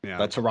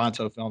Yeah.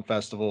 Toronto Film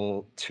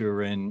Festival,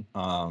 Turin,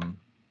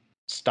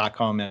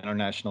 Stockholm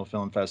International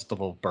Film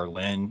Festival,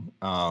 Berlin.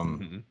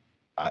 Hmm.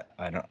 I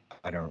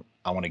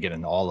want to get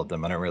into all of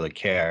them. I don't really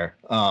care.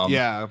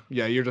 Yeah.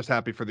 Yeah. You're just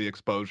happy for the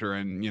exposure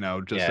and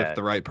just if Yeah,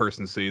 the right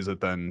person sees it,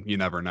 then you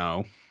never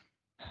know.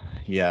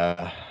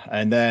 yeah.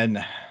 And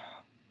then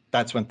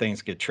that's when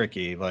things get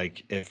tricky.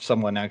 Like if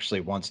someone actually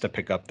wants to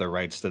pick up the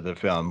rights to the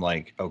film,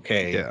 like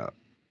okay, Yeah.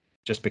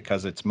 just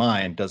because it's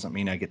mine doesn't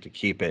mean I get to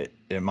keep it.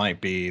 It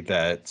might be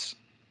that,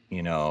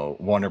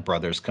 Warner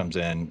Brothers comes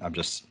in. I'm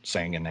just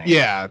saying a name.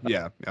 Yeah,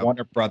 yeah, yep.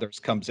 Warner Brothers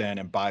comes in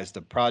and buys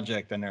the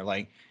project, and they're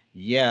like,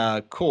 "Yeah,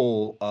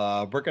 cool.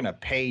 We're gonna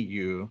pay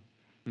you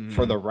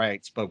for Hmm. the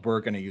rights, but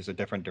we're gonna use a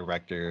different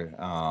director.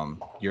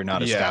 You're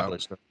not Yeah.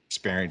 established or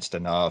experienced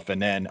enough."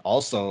 And then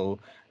also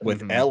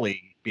with Hmm.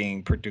 Ellie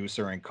being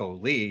producer and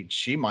co-lead,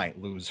 she might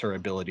lose her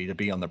ability to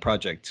be on the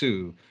project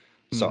too.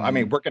 So I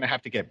mean, Hmm. we're gonna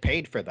have to get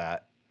paid for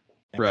that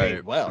and Right.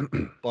 paid well,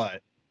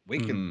 but we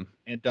can Hmm.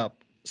 end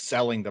up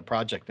selling the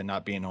project and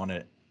not being on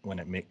it when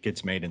it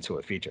gets made into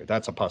a feature.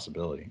 That's a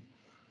possibility.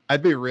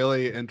 I'd be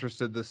really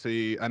interested to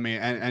see. I mean,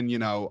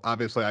 and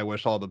obviously, I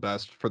wish all the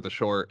best for the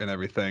short and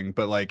everything.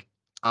 But like,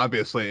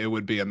 obviously, it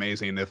would be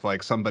amazing if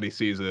like somebody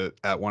sees it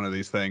at one of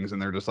these things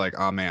and they're just like,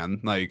 "Oh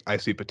man, like I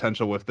see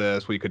potential with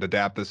this. We could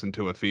adapt this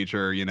into a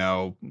feature."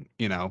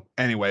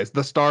 Anyways,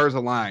 the stars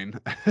align,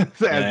 as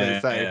they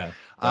say. Yeah,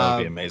 that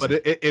would be But amazing.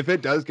 if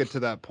it does get to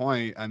that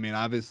point, I mean,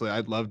 obviously,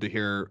 I'd love to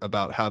hear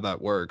about how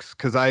that works.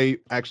 Because I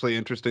actually,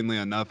 interestingly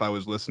enough, I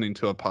was listening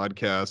to a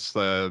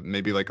podcast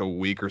maybe like a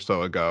week or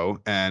so ago,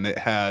 and it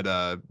had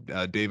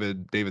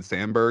David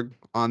Sandberg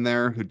on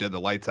there who did the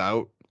Lights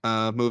Out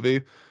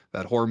movie,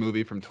 that horror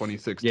movie from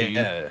 2016.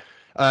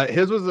 Yeah.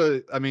 His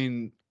was I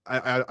mean,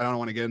 I don't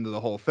want to get into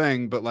the whole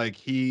thing, but like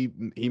he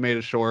made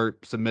a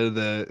short, submitted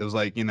it. It was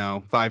like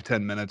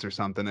 5-10 minutes or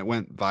something. It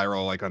went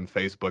viral like on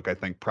Facebook, I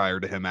think, prior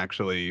to him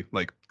actually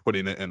like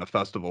putting it in a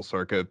festival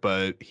circuit.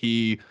 But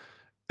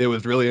it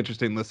was really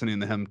interesting listening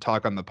to him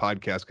talk on the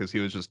podcast because he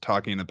was just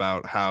talking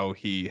about how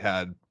he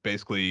had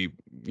basically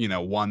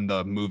won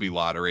the movie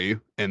lottery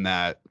in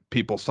that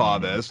people saw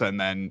Mhm. this and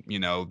then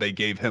they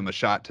gave him a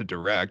shot to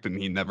direct and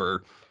he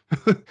never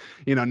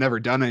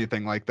never done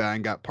anything like that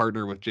and got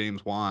partnered with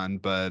James Wan.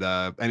 But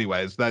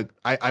anyways, that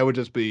I would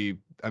just be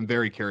I'm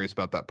very curious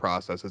about that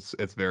process.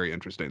 It's very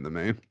interesting to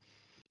me.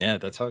 Yeah,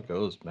 that's how it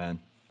goes, man.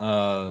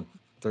 Uh,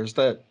 there's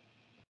that.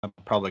 I'm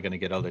probably going to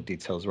get other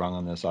details wrong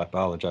on this. I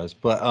apologize.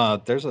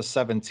 But there's a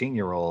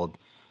 17-year-old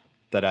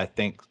that I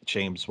think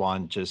James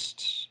Wan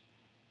just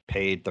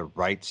paid the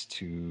rights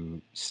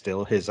to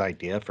steal his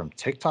idea from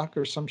TikTok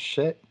or some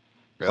shit.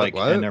 Yeah, Like,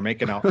 and what?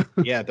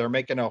 they're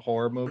making a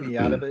horror movie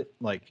out of it.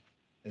 Like,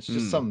 it's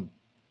just Hmm. some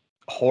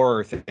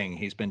horror thing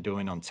he's been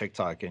doing on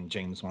TikTok, and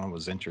James Wan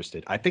was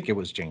interested. I think it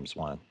was James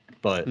Wan,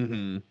 but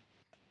Hmm.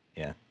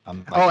 yeah, I'm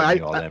not Oh, giving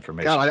you all the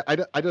information.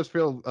 God, I just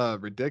feel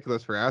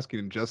ridiculous for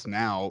asking just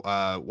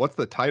now. What's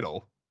the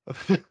title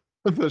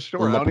of the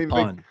short? I don't even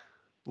think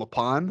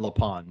Lapin, Lapon.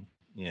 Lapin,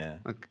 yeah.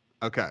 Okay,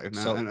 okay.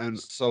 Now, So, and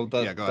so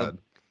yeah, go the ahead.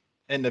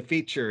 in the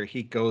feature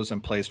he goes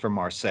and plays for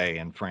Marseille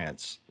in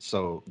France.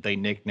 So they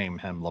nickname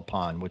him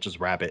Lapin, which is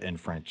rabbit in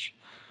French.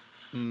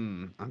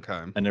 Hmm.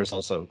 Okay. And there's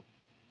also,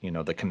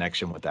 the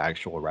connection with the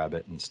actual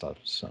rabbit and stuff.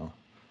 So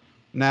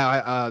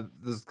Now,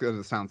 this is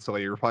gonna sound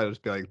silly. You're probably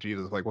just be like,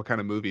 Jesus, like, what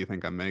kind of movie you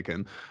think I'm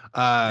making?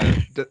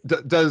 Does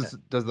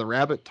the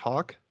rabbit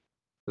talk?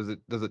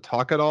 Does it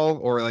talk at all,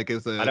 or like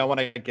is I it? don't want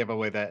to give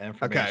away that Okay,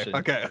 information.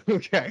 okay,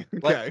 okay,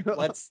 Let okay.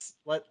 let's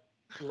let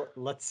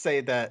let's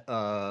say that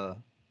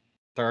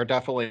there are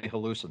definitely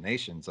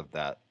hallucinations of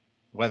that.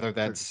 Whether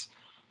that's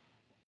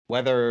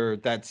whether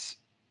that's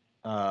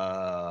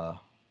uh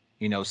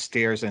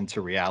steers into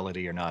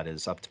reality or not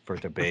is up for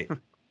debate.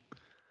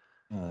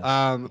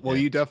 Uh, Well,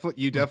 yeah. you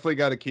definitely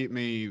got to keep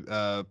me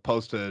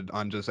posted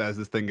on just as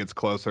this thing gets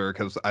closer,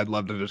 because I'd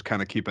love to just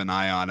kind of keep an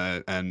eye on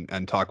it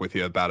and talk with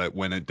you about it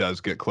when it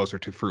does get closer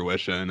to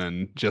fruition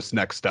and just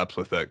next steps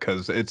with it,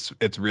 because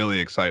it's really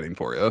exciting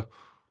for you.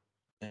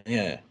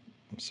 Yeah,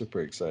 I'm super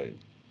excited.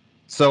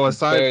 So I'm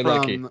aside very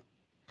lucky. from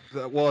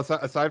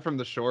aside from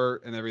the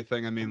short and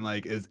everything, I mean,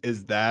 like,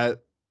 is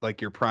that like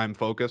your prime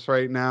focus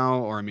right now,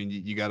 or I mean,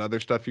 you got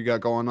other stuff you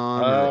got going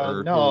on,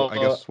 or I No,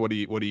 guess what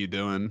are you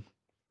doing?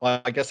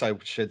 well, I guess I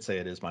should say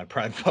it is my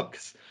prime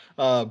focus.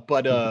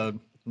 But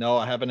no,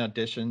 I have an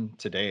audition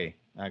today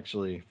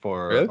actually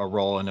for Really? a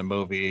role in a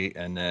movie,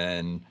 and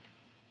then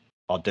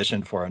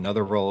audition for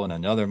another role in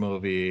another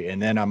movie,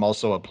 and then I'm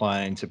also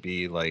applying to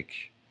be like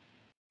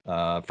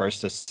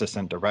first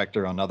assistant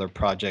director on other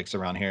projects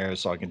around here,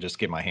 so I can just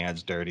get my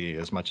hands dirty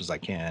as much as I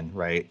can,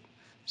 right?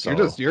 You're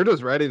So, just you're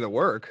just ready to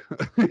work.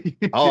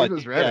 You're oh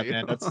just yeah, ready.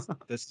 man,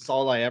 this is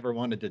all I ever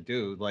wanted to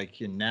do. Like,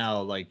 and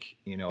now, like,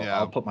 I'll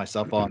Yeah. put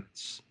myself on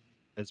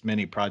as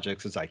many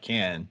projects as I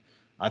can.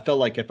 I feel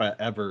like if I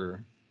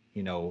ever,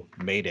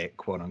 made it,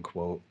 quote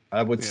unquote,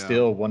 I would Yeah.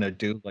 still want to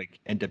do like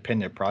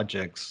independent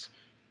projects,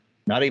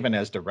 not even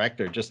as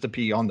director, just to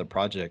be on the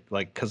project,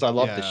 like, because I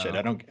love this shit. Yeah.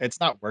 I don't. It's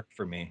not work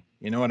for me.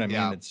 You know what I mean?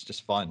 Yeah. It's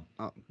just fun.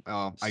 Oh,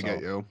 I get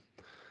So you.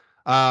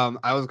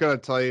 I was gonna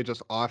tell you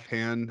just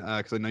offhand,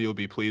 because I know you'll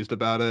be pleased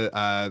about it.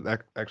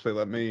 Actually,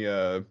 let me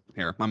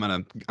here. I'm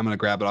gonna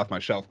grab it off my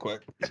shelf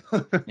quick.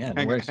 yeah, no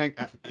hang, worries. hang,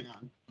 hang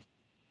on.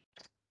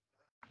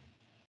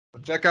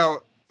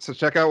 So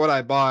check out what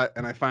I bought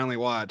and I finally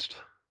watched.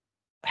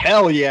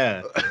 Hell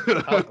yeah!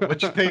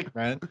 What'd you think,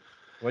 man?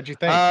 What'd you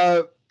think?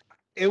 uh,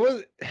 it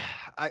was.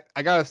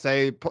 I gotta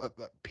say,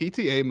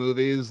 PTA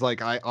movies,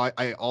 like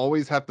I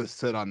always have to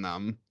sit on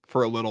them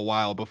for a little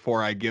while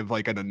before I give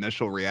like an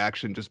initial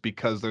reaction, just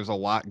because there's a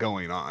lot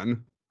going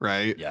on,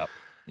 right? Yep.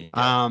 Yep.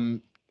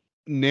 Um,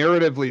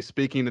 Narratively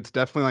speaking, it's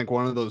definitely like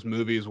one of those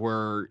movies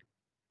where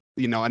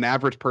an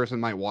average person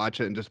might watch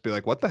it and just be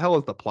like, what the hell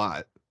is the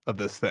plot of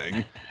this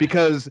thing?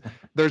 Because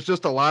there's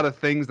just a lot of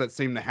things that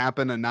seem to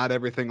happen and not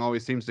everything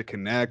always seems to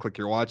connect. Like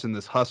you're watching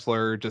this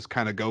hustler just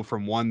kind of go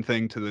from one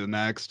thing to the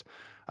next.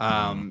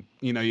 Mm,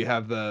 You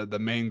have the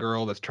main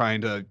girl that's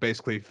trying to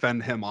basically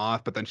fend him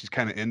off, but then she's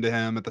kind of into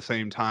him at the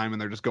same time,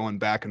 and they're just going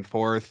back and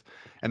forth.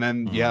 And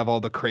then you mm. have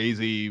all the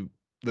crazy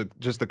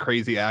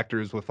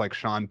actors with like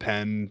Sean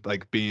Penn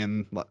like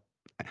being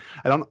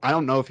I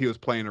don't know if he was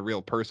playing a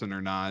real person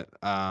or not.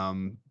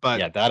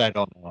 Yeah, that I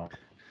don't know.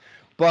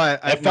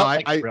 But It no, felt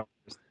like a real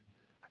person.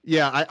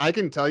 yeah, I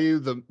can tell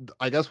you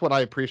I guess what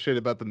I appreciate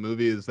about the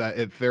movie is that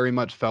it very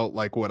much felt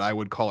like what I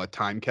would call a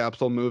time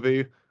capsule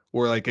movie,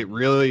 where like it Mhm.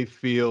 really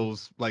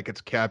feels like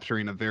it's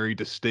capturing a very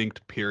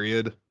distinct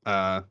period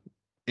in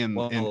in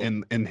Well,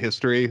 in in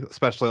history,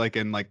 especially like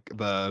in like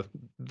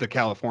the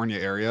California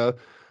area.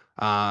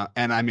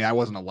 And I mean, I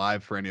wasn't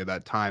alive for any of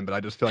that time, but I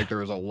just feel like there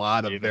was a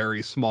lot of either.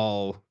 very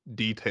small Yeah.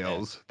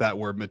 details that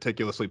were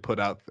meticulously put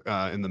out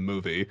in the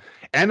movie.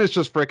 And it's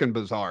just freaking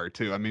bizarre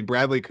too. I mean,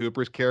 Bradley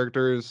Cooper's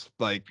character is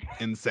like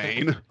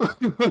insane.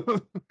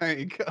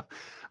 Like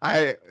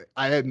I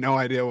I had no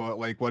idea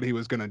what he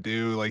was gonna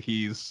do. Like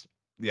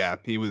yeah,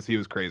 he was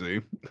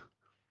crazy.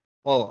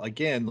 Well,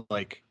 again,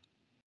 like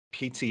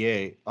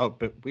PTA. Oh,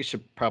 but we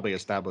should probably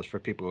establish for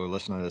people who are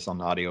listening to this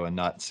on audio and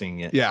not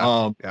seeing it.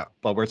 Yeah, yeah,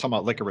 But we're talking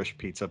about Licorice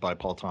Pizza by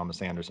Paul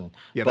Thomas Anderson.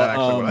 yeah. That But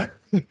actually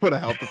would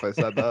have helped if I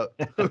said that.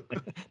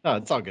 no,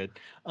 it's all good.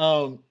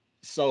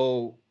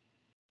 So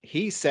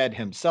he said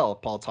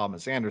himself, Paul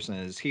Thomas Anderson,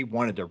 is he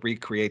wanted to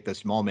recreate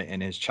this moment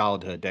in his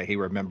childhood that he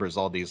remembers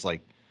all these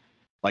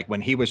like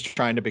when he was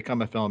trying to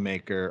become a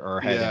filmmaker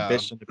or had Yeah.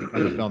 ambition to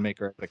become a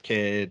filmmaker as a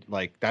kid.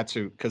 Like that's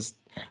who because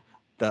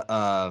the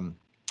um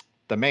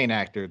the main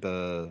actor,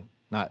 the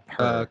not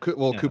her,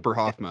 yeah, Cooper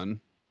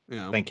Hoffman.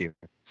 Yeah. thank you,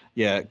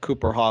 yeah,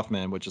 Cooper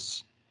Hoffman, which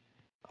is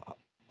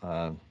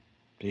uh,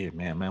 dude,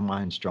 man, my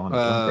mind's drawing a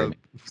blank right Uh, now.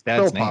 His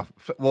dad's name,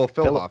 Phil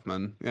Philip,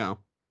 Hoffman. Yeah.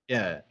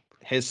 yeah,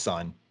 his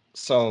son.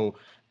 So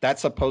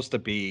that's supposed to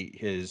be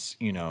his,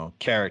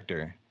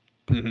 character.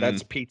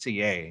 That's Hmm.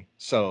 PTA.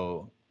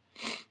 So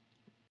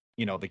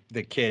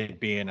the kid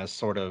being a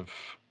sort of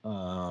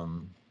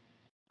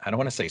I don't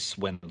want to say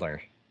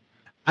swindler.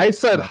 I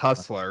said Uh,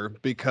 hustler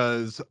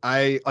because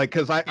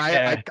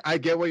yeah, I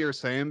get what you're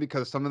saying,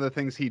 because some of the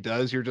things he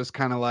does, you're just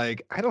kind of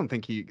like, I don't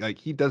think he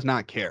does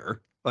not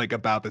care like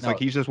about this. Like no,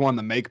 he's just wanting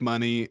to make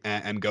money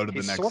and go to the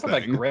he's next sort of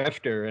a thing.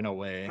 grifter in a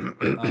way.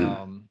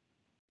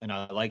 And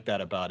I like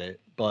that about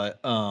it. But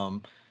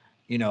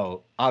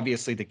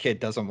obviously the kid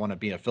doesn't want to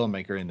be a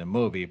filmmaker in the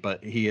movie,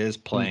 but he is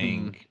Hmm.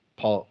 playing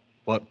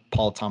what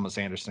Paul Thomas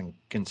Anderson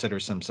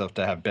considers himself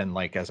to have been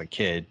like as a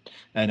kid.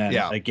 And then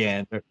Yeah.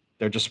 again,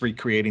 they're just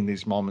recreating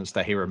these moments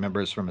that he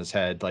remembers from his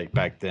head, like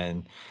back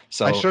then.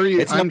 So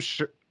it's no I'm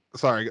sure.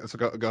 Sorry. So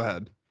go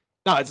ahead.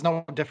 no, it's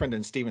no different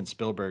than Steven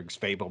Spielberg's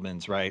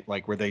Fablemans, right?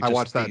 Like where they I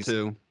watched just that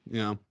too.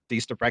 Yeah.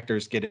 these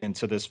directors get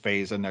into this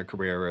phase in their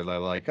career where they're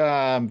like,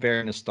 ah, I'm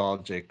very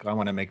nostalgic. I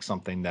want to make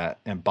something that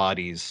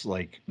embodies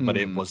like what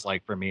it Hmm. was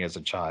like for me as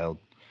a child.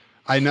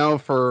 I know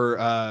for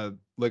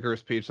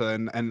Licorice Pizza,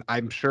 and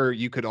I'm sure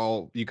you could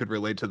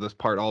relate to this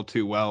part all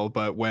too well,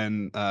 but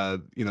when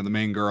the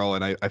main girl,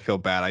 and I feel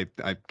bad,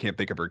 I can't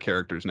think of her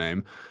character's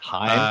name.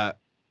 Haim,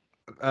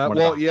 Uh one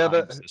of well, the yeah,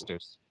 Haim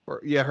sisters.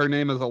 yeah, her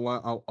name is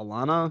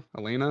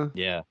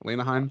Yeah,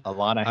 Elena Heim.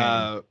 Alana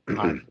Haim. Uh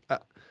Haim.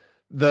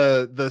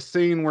 the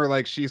scene where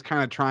like she's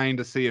kind of trying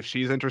to see if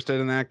she's interested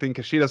in acting,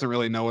 because she doesn't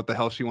really know what the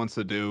hell she wants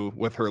to do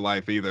with her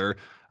life either,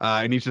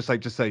 and he's just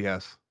like, just say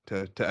yes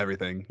to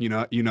everything. You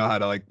know how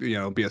to, like,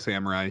 be a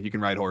samurai, you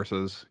can ride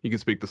horses, you can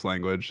speak this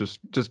language,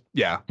 just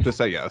yeah, just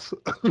say yes.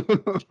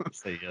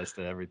 Say yes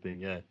to everything.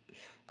 Yeah,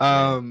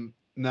 man.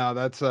 No,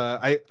 that's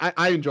I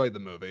enjoyed the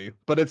movie,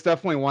 but it's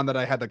definitely one that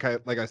I had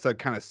to like I said,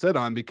 kind of sit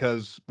on,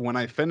 because when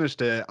I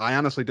finished it, I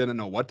honestly didn't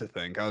know what to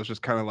think. I was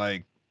just kind of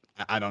like,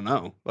 I don't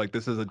know, like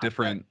this is a I,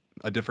 different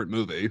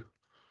movie.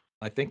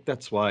 I think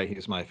that's why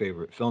he's my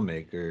favorite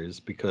filmmaker is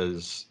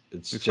because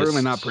it's It's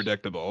certainly not just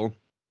predictable.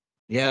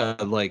 yeah,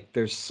 like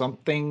there's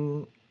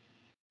something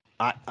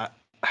I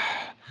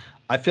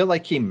I feel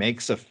like he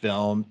makes a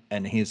film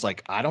and he's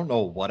like, I don't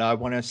know what I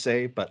want to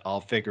say, but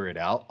I'll figure it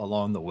out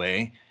along the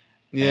way.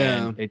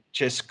 And Yeah. it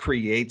just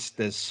creates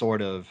this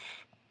sort of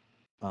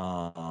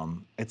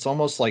it's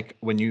almost like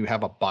when you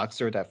have a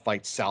boxer that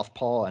fights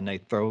southpaw and they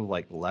throw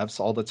like lefts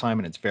all the time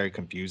and it's very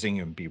confusing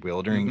and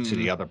bewildering to Hmm.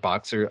 the other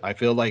boxer. I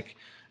feel like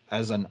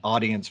as an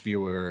audience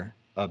viewer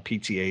of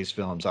PTA's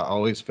films, I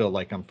always feel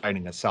like I'm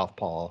fighting a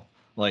southpaw.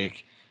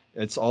 Like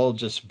it's all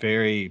just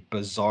very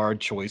bizarre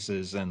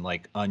choices and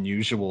like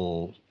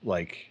unusual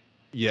like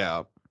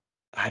Yeah.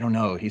 I don't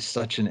know. He's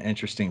such an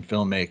interesting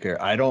filmmaker.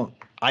 I don't.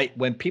 I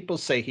when people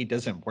say he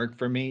doesn't work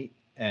for me,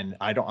 and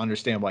I don't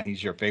understand why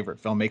he's your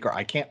favorite filmmaker.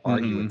 I can't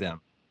argue with Mm-hmm.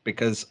 them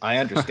because I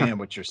understand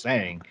what you're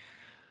saying,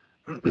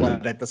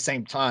 but at the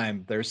same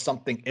time, there's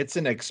something. It's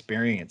an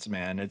experience,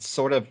 man. It's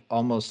sort of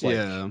almost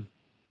like Yeah.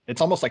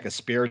 it's almost like a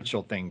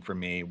spiritual thing for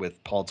me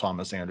with Paul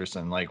Thomas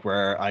Anderson, like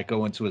where I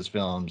go into his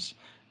films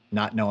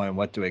not knowing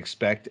what to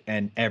expect.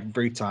 And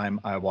every time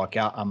I walk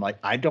out, I'm like,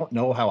 I don't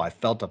know how I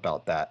felt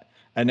about that.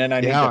 And then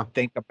I need to Yeah.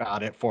 think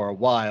about it for a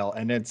while.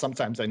 And then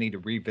sometimes I need to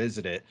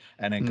revisit it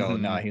and then go,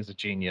 no, Mm-hmm. he's a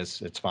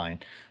genius. It's fine.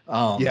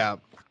 Um, Yeah,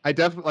 I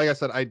definitely, like I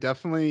said, I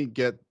definitely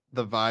get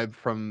the vibe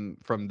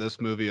from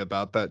this movie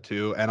about that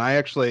too. And I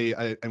actually,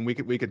 and we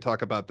could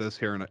talk about this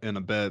here in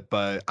a bit,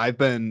 but I've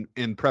been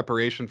in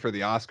preparation for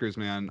the Oscars,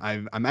 man.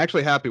 I'm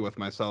actually happy with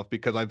myself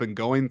because I've been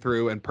going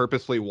through and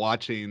purposely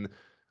watching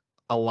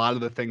a lot of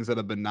the things that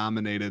have been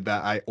nominated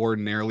that I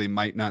ordinarily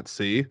might not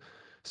see.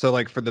 So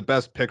like for the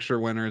best picture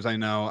winners, I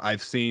know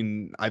I've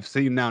seen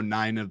now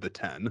 9 of the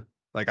 10.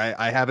 Like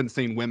I haven't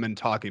seen Women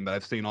Talking, but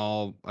I've seen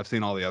all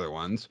the other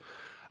ones.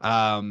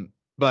 Um,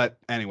 but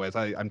anyways,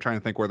 I'm trying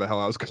to think where the hell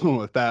I was going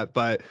with that.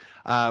 But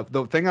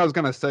the thing I was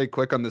gonna say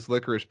quick on this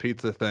licorice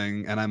pizza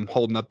thing, and I'm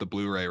holding up the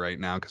Blu-ray right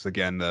now because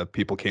again, the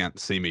people can't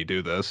see me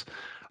do this.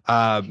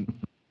 Um,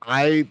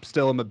 I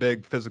still am a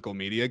big physical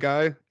media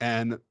guy,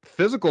 and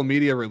physical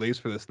media release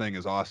for this thing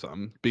is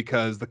awesome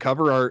because the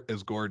cover art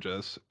is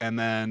gorgeous, and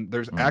then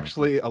there's mhm.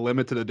 actually a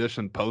limited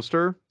edition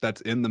poster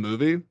that's in the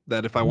movie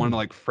that if I want to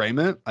like frame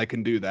it, I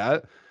can do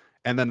that.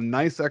 And then a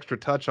nice extra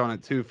touch on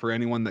it too for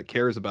anyone that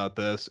cares about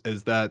this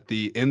is that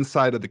the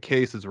inside of the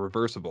case is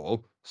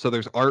reversible. So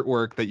there's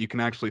artwork that you can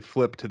actually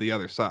flip to the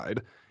other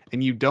side.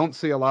 And you don't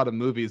see a lot of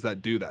movies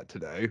that do that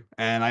today.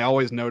 And I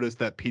always notice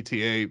that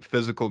PTA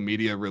physical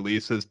media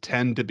releases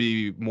tend to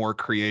be more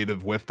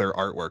creative with their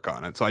artwork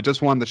on it. So I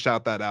just wanted to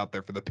shout that out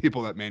there for the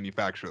people that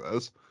manufacture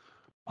those.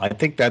 I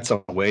think that's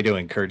a way to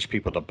encourage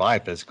people to buy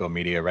physical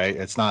media, right?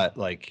 It's not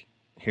like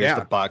here's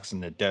the Yeah. box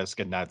and the disc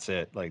and that's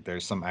it. Like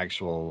there's some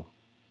actual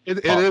It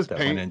is thought that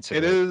pain went into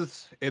it it.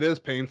 is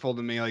painful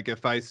to me like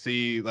if I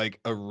see like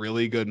a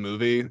really good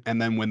movie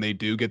and then when they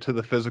do get to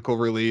the physical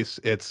release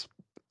it's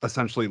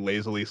essentially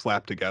lazily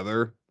slapped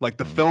together. Like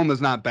the Mm. film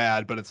is not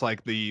bad, but it's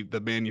like the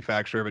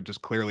manufacturer of it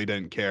just clearly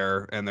didn't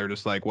care and they're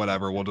just like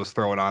whatever, we'll just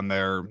throw it on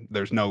there.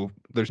 There's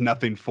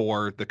nothing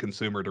for the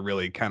consumer to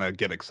really kind of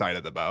get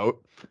excited about.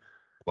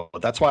 Well,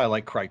 that's why I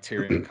like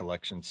Criterion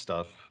Collection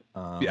stuff.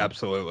 Yeah, Um,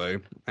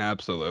 absolutely. I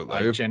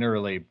Absolutely.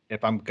 generally,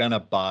 if I'm gonna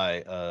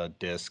buy a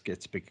disc,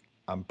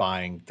 I'm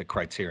buying the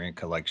Criterion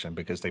Collection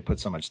because they put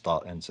so much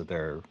thought into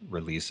their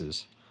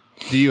releases.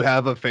 Do you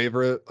have a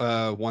favorite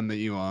one that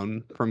you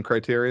own from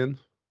Criterion?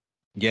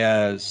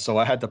 Yeah, so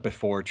I had the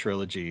Before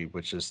trilogy,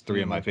 which is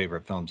three of my Mm.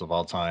 favorite films of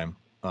all time.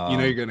 You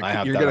know I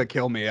have you're that. gonna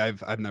kill me.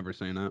 I've never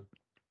seen it.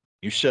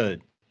 You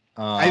should.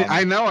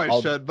 I know I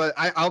All should, but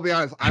I'll be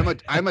honest.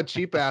 I'm a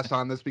cheap ass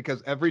on this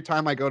because every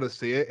time I go to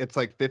see it, it's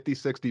like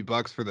 50-60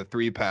 bucks for the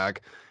 3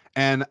 pack,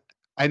 and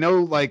I know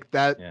like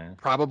that yeah.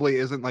 probably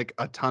isn't like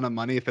a ton of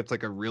money if it's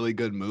like a really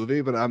good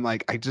movie, but I'm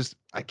like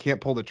I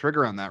can't pull the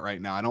trigger on that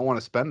right now. I don't want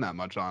to spend that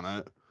much on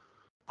it.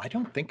 I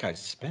don't think I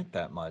spent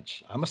that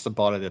much. I must have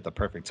bought it at the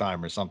perfect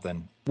time or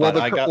something. Well, But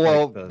I got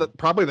like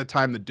probably the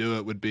time to do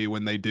it would be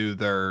when they do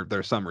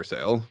their summer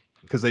sale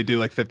because they do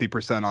like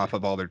 50% off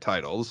of all their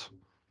titles.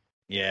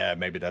 yeah,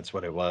 maybe that's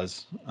what it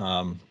was.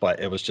 But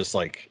it was just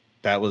like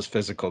that was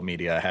physical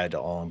media I had to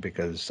own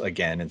because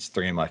again, it's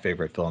three of my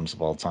favorite films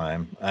of all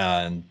time.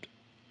 And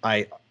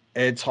I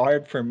it's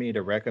hard for me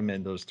to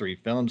recommend those three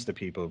films to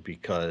people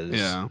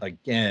because Yeah.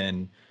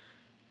 again,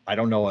 I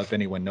don't know if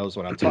anyone knows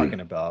what I'm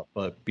talking about,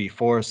 but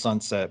Before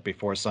Sunset,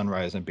 Before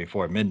Sunrise, and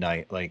Before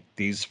Midnight, like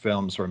these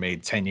films were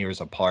made 10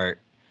 years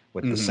apart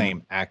with the Hmm.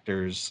 same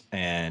actors,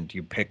 and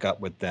you pick up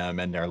with them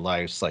and their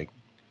lives like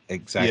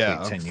exactly Yeah.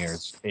 10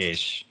 years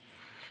ish.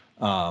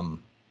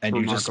 Um, It's and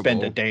you just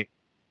spend a remarkable. day,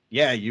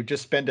 yeah, you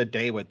just spend a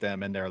day with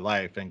them in their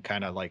life and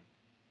kind of like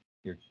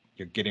you're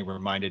you're getting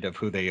reminded of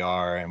who they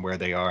are and where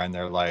they are in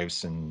their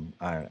lives, and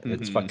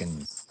it's Hmm.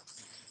 fucking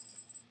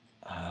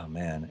oh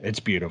man, it's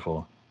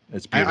beautiful.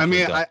 It's I beautifully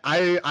mean, done.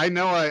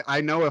 I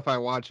know if I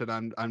watch it,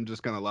 I'm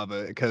just gonna love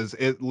it because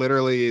it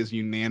literally is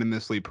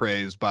unanimously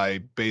praised by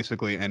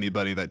basically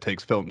anybody that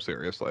takes film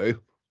seriously.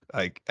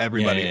 Like Yeah,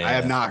 everybody, yeah, I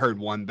have yeah. not heard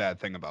one bad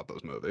thing about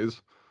those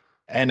movies.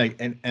 And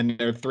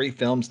there are three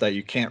films that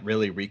you can't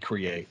really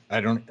recreate. I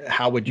don't.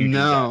 How would you do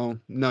that? No,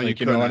 no, you Like,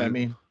 you know what I couldn't.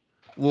 mean?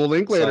 Well,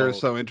 Linklater is So,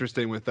 so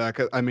interesting with that.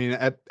 'Cause, I mean,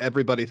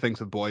 everybody thinks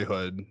of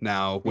Boyhood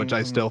now, which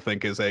I mhm. still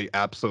think is a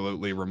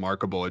absolutely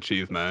remarkable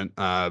achievement.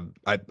 I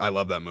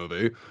love that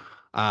movie.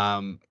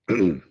 Um,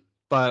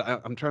 but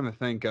I'm trying to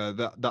think.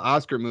 The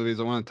Oscar movies.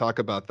 I want to talk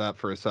about that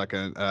for a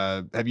second.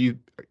 Have you?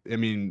 I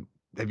mean,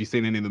 have you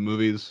seen any of the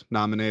movies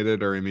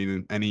nominated, or I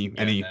mean,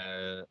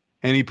 Yeah,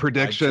 any I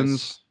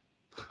predictions? just.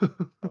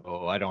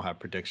 Oh, I don't have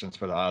predictions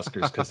for the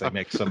Oscars because they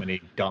make so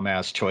many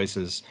dumbass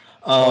choices.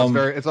 Well, Um,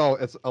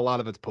 it's a lot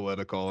of it's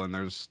political, and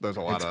there's a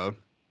it's lot of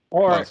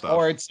or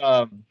stuff. it's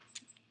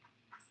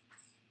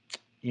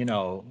you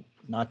know,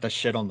 not the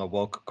shit on the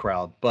woke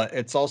crowd, but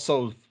it's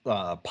also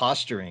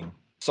posturing.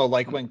 So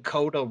like when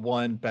Coda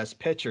won Best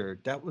Picture,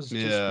 that was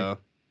just Yeah.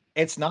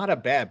 it's not a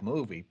bad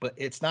movie, but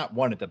it's not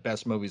one of the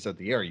best movies of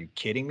the year. Are you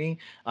kidding me?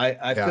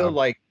 I feel Yeah.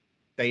 like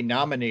they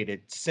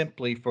nominated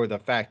simply for the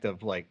fact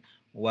of like,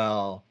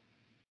 well,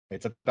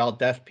 it's about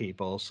deaf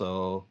people,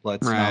 so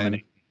let's Right.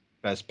 nominate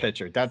Best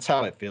Picture. That's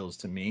how it feels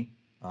to me.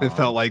 It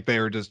felt Um, like they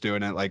were just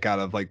doing it like out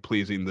of like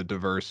pleasing the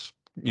diverse,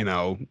 you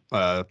know,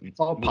 it's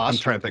all I'm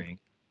trying to think. posturing.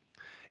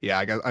 Yeah,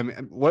 I guess I mean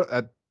what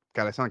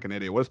God, I sound like an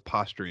idiot. What does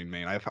posturing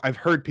mean? I've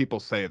heard people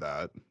say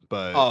that,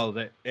 but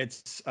Oh,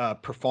 it's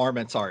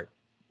performance art.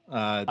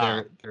 Uh, ah,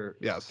 they're they're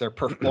yes. they're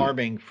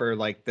performing for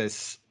like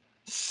this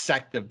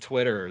sect of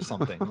Twitter or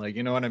something. Like,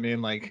 you know what I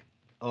mean? Like,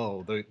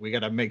 oh, we got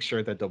to make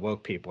sure that the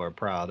woke people are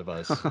proud of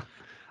us.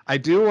 I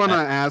do want to Uh,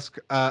 ask.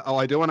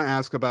 I do want to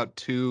ask about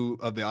two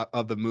of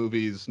the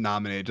movies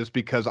nominated, just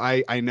because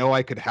I know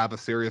I could have a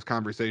serious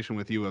conversation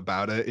with you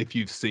about it if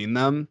you've seen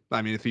them.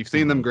 I mean, if you've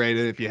seen them, mhm. great.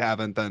 If you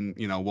haven't, then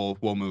you know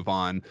we'll move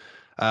on.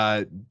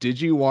 Did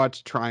you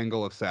watch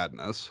Triangle of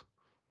Sadness?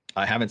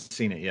 I haven't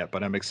seen it yet,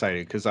 but I'm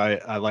excited because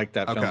I like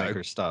that Okay,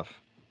 filmmaker's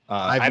stuff.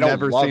 I've I don't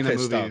never love seen a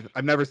his movie. stuff.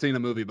 I've never seen a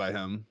movie by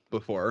him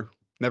before.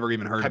 Never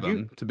even heard of Have you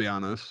him, to be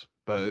honest.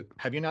 But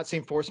have you not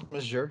seen Force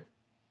Majeure?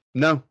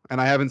 no, and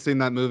I haven't seen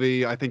that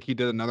movie. I think he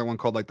did another one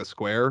called like The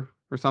Square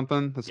or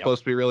something. That's Yep.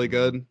 supposed to be really Mhm.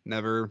 good.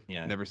 Never,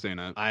 Yeah. never seen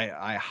it.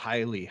 I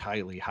highly,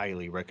 highly,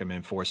 highly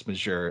recommend Force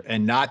Majeure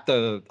and not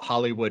the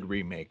Hollywood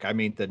remake. I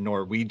mean the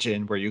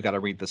Norwegian where you got to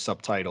read the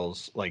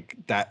subtitles, like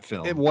that It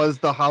film. was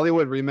the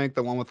Hollywood remake,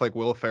 the one with like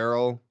Will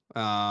Ferrell,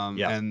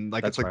 Yeah, and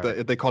like it's that's like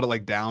right. they called it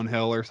like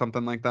Downhill or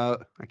something like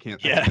that. I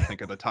Yeah. can't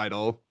think of the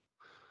title.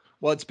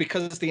 Well, it's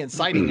because the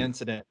inciting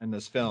incident in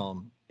this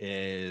film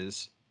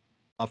is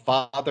a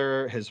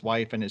father, his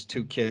wife, and his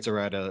two kids are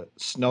at a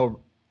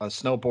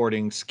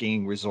snowboarding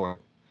skiing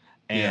resort,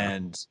 Yeah.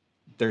 and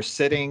they're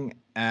sitting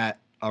at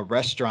a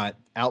restaurant,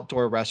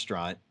 outdoor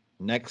restaurant,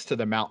 next to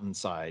the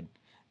mountainside.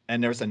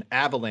 And there's an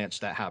avalanche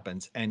that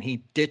happens, and he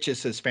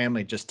ditches his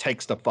family, just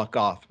takes the fuck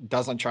off,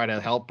 doesn't try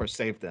to help or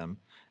save them.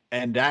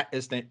 And that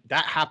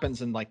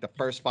happens in like the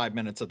first 5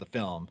 minutes of the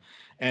film,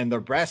 and the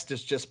rest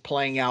is just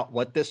playing out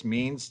what this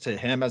means to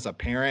him as a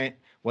parent,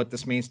 what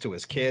this means to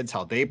his kids,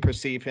 how they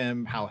perceive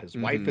him, how his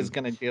wife is Hmm.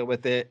 going to deal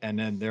with it, and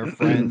then their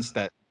friends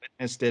that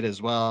witnessed it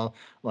as well.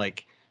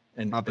 Like,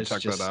 and I'll have to it's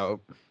check that just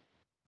out.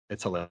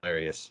 it's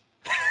hilarious.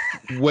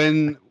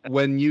 When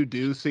you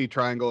do see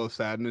Triangle of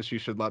Sadness, you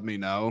should let me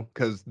know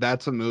because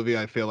that's a movie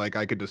I feel like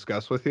I could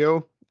discuss with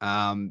you.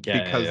 Yeah,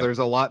 yeah, Because yeah.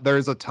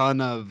 there's a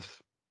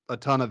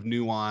ton of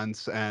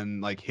nuance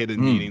and like hidden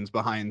Mm, meanings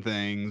behind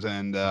things,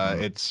 and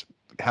mhm.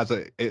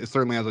 it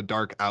certainly has a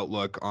dark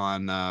outlook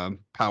on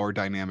power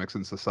dynamics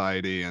in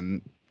society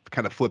and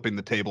kind of flipping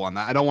the table on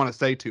that. I don't want to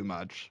say too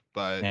much,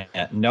 but Yeah,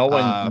 uh,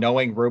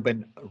 knowing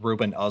Ruben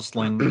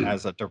Usling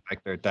as a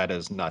director, that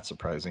is not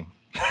surprising.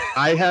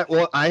 I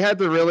had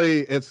to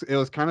really it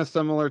was kind of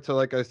similar to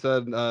like I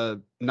said,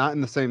 not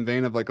in the same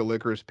vein of like a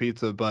licorice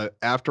pizza, but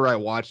after I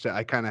watched it,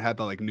 I kind of had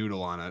to like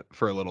noodle on it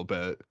for a little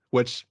bit,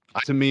 which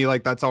I, to me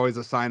like that's always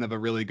a sign of a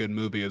really good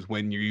movie is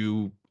when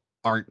you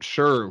aren't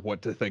sure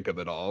what to think of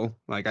it all.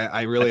 Like I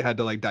I really had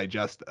to like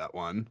digest that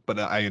one, but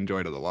I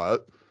enjoyed it a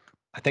lot.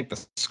 I think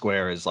the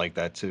Square is like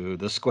that too.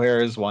 The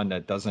Square is one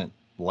that doesn't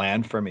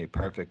land for me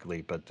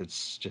perfectly, but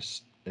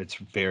it's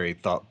very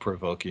thought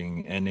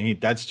provoking, and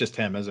that's just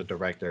him as a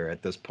director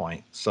at this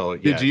point. So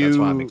Did yeah, that's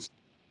why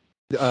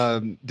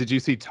you did you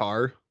see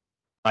Tar?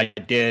 I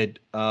did.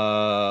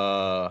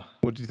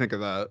 What did you think of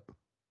that?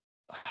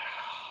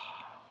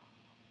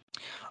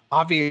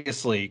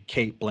 Obviously,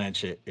 Kate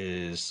Blanchett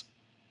is,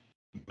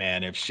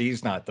 man, if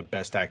she's not the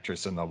best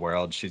actress in the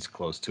world, she's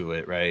close to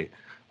it, right?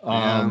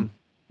 Yeah, Um,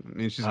 I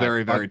mean she's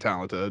very but very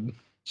talented.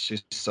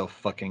 she's so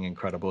fucking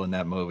incredible in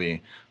that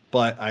movie.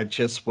 But I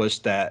just wish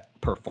that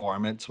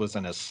performance was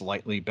in a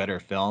slightly better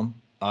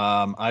film.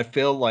 I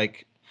feel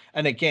like,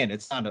 and again,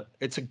 it's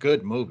a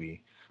good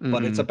movie,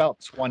 but it's Hmm. about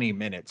 20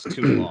 minutes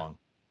too long.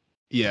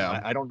 Yeah,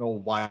 I don't know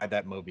why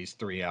that movie's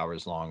 3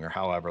 hours long or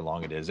however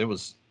long it is. It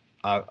was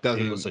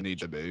doesn't a need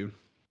to be.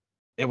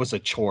 it was a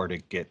chore to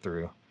get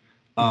through.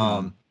 Hmm.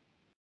 Um,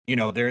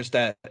 there's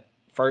that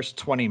first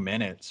 20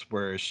 minutes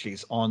where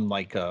she's on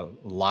like a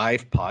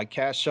live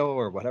podcast show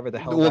or whatever the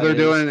hell Well, that they're is.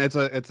 doing it's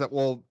a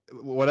well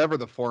whatever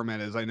the format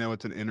is. I know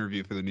it's an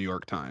interview for the New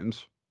York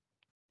Times.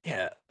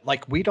 Yeah,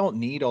 like we don't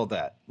need all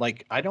that.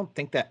 Like I don't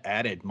think that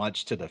added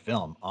much to the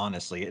film,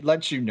 honestly. It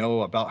lets you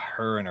know about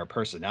her and her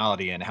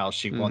personality and how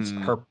she wants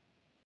Hmm. her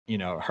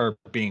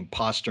being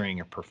posturing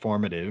or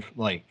performative,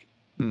 like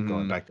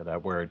going Hmm. back to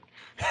that word.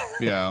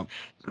 Yeah.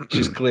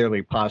 She's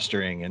clearly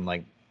posturing and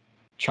like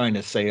trying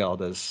to say all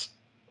this,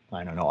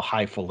 I don't know,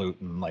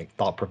 highfalutin, like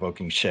thought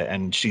provoking shit,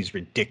 and she's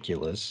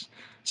ridiculous.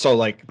 So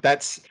like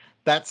that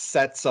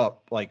sets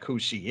up like who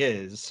she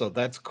is. So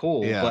that's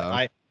cool. But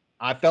Yeah.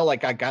 I felt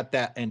like I got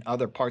that in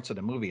other parts of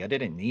the movie. I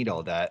didn't need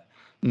all that.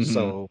 Hmm.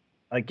 So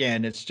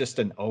again, it's just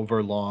an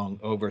overlong,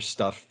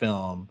 overstuffed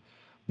film.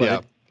 But Yeah.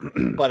 it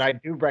but I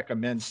do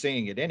recommend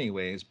seeing it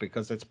anyways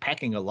because it's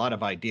packing a lot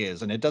of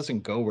ideas and it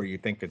doesn't go where you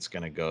think it's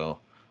gonna go.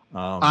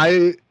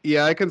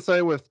 I can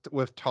say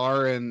with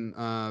Tar and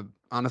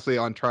honestly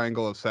on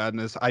Triangle of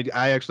Sadness,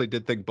 I actually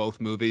did think both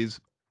movies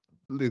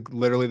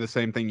literally the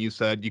same thing you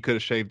said. You could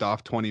have shaved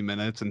off 20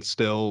 minutes and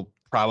still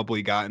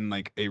probably gotten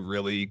like a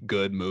really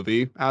good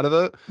movie out of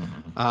it.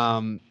 Mhm.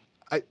 Um,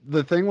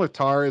 the thing with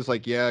Tar is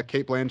like, yeah,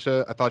 Kate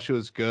Blanchett, I thought she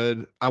was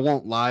good. I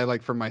won't lie,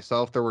 like for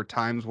myself, there were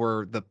times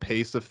where the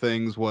pace of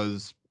things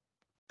was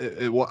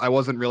I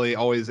wasn't really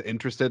always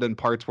interested in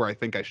parts where I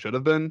think I should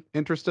have been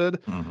interested.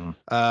 Mhm.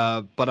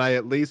 But I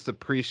at least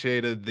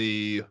appreciated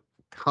the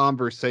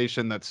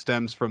conversation that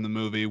stems from the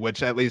movie,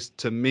 which at least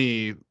to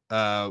me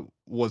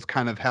was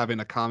kind of having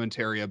a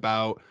commentary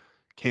about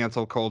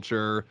cancel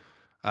culture.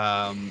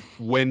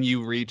 When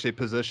you reach a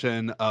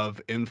position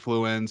of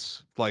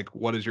influence, like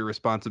what is your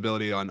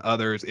responsibility on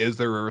others? Is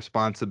there a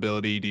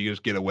responsibility? Do you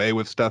just get away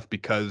with stuff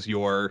because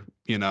you're,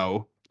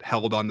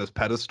 held on this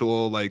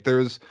pedestal? Like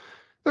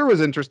there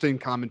was interesting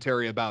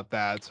commentary about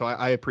that, so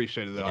I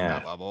appreciated it on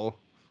that Yeah. level.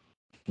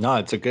 No,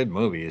 it's a good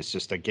movie. It's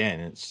just again,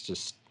 it's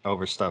just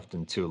overstuffed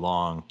and too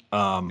long.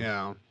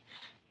 Yeah.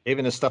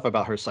 Even the stuff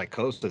about her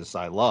psychosis,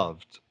 I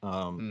loved.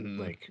 Hmm.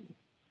 Like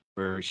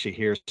where she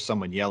hears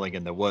someone yelling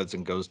in the woods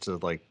and goes to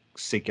like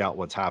seek out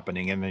what's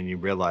happening, and then you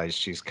realize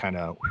she's kind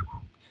of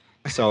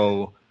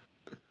so.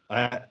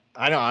 I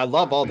know I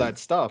love all that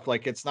stuff.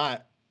 Like it's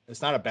not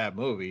a bad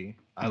movie.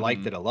 I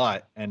liked Hmm. it a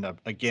lot, and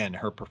again,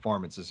 her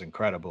performance is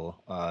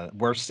incredible.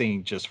 Worth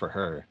seeing just for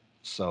her.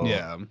 So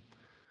Yeah.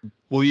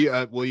 Will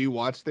you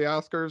watch the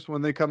Oscars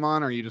when they come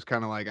on, or are you just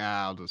kind of like,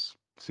 I'll just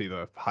see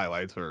the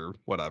highlights or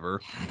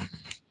whatever?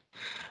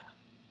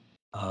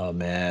 oh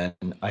man,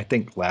 I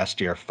think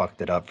last year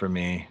fucked it up for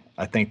me.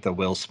 I think the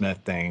Will Smith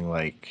thing,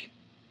 like,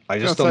 I I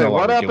just was don't gonna say, know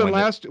what we're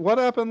doing. what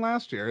happened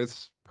last year?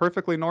 It's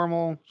perfectly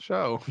normal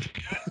show.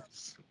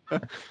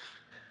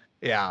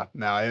 Yeah,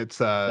 no,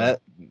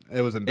 That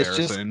it was it's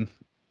just embarrassing.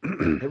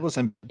 it was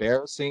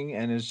embarrassing,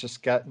 and it's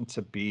just gotten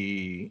to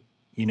be,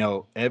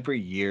 every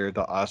year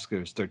the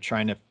Oscars they're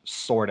trying to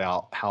sort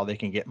out how they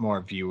can get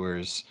more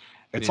viewers.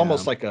 It's Yeah.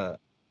 almost like a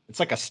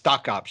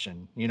stock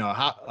option.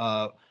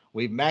 How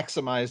we've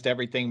maximized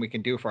everything we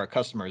can do for our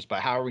customers,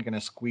 but how are we going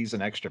to squeeze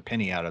an extra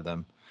penny out of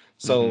them? Hmm.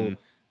 So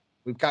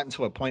we've gotten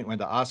to a point where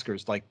the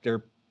Oscars, like,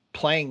 they're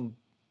playing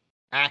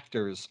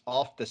actors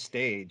off the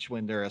stage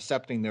when they're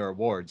accepting their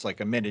awards,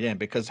 like a minute in,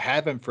 because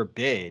heaven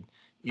forbid,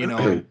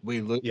 Yeah.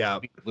 we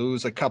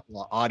lose a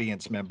couple of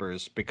audience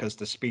members because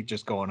the speech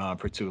is going on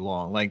for too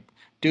long. Like,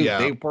 dude, Yeah.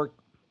 they work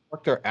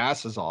their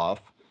asses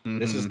off.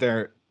 This is Hmm.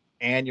 their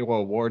annual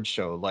award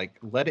show. Like,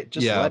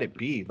 Yeah. let it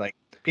be. Like,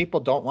 people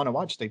don't want to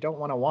watch. They don't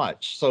want to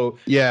watch. So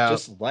Yeah.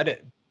 just let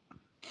it.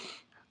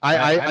 I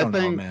I I don't know,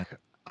 think man.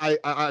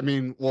 I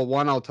mean, well,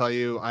 one, I'll tell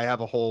you, I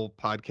have a whole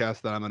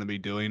podcast that I'm going to be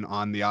doing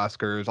on the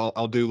Oscars.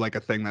 I'll do like a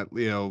thing that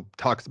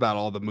talks about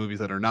all the movies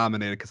that are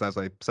nominated because, as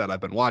I said, I've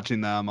been watching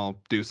them. I'll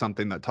do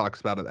something that talks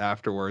about it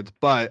afterwards.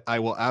 But I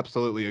will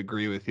absolutely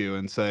agree with you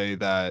and say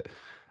that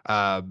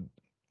uh,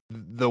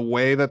 the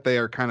way that they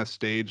are kind of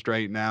staged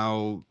right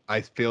now, I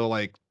feel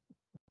like,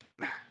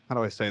 how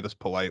do I say this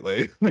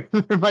politely?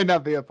 There might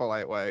not be a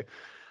polite way.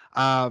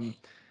 Um,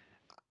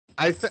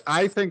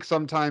 I think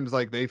sometimes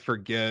like they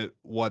forget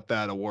what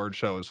that award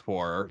show is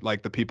for,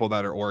 like the people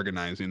that are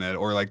organizing it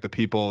or like the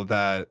people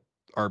that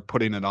are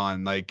putting it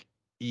on. Like,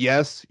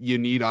 yes, you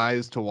need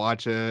eyes to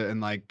watch it,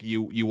 and like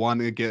you want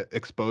to get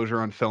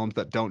exposure on films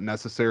that don't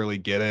necessarily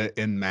get it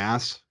in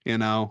mass.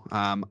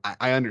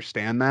 I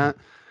understand that,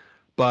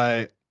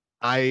 but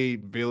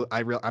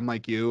I'm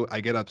like you.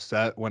 I get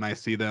upset when I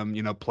see them,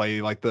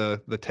 play like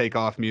the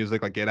takeoff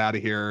music, like get out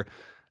of here,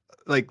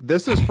 like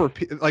this is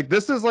like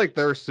this is like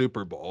their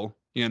Super Bowl,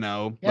 like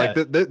Yeah,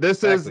 this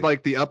is exactly.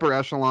 like the upper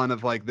echelon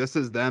of like this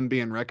is them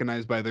being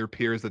recognized by their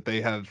peers that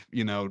they have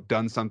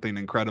done something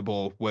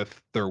incredible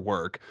with their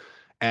work.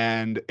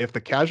 And if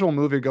the casual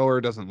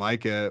moviegoer doesn't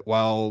like it,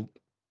 well,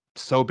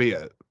 so be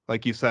it.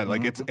 Like you said,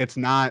 like it's Mhm. it's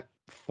not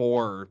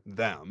for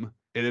them.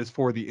 It is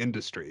for the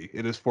industry.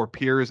 It is for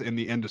peers in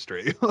the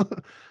industry.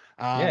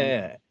 Yeah, um,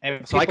 yeah,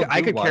 and so people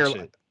do watch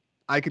it.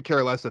 I could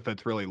care less if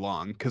it's really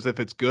long because if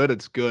it's good,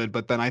 it's good.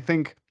 But then I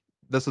think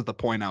this is the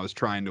point I was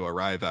trying to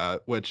arrive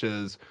at, which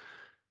is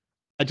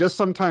I just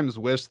sometimes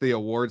wish the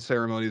award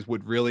ceremonies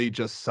would really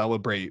just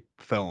celebrate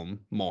film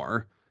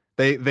more.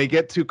 They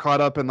get too caught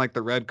up in like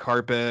the red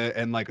carpet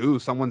and like, ooh,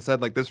 someone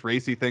said like this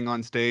racy thing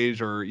on stage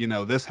or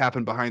this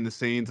happened behind the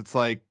scenes. It's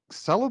like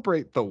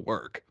celebrate the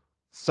work. Yeah.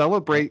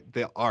 Celebrate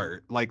the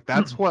art. Like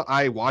that's what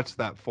I watch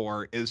that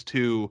for, is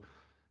to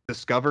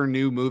discover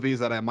new movies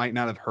that I might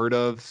not have heard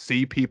of,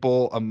 see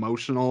people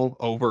emotional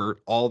over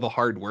all the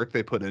hard work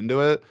they put into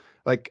it.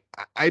 Like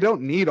I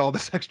don't need all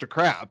this extra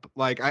crap.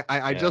 Like I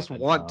Yeah, just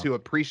want no. to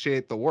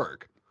appreciate the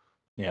work.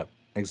 Yep,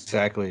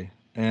 exactly.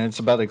 And it's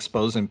about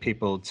exposing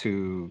people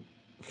to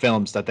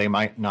films that they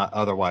might not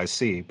otherwise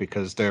see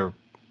because they're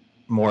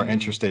more Hmm.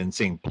 interested in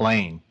seeing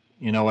Plane.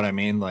 You know what I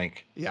mean?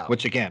 Like, Yeah,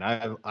 which again,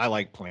 I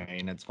like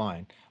Plane. It's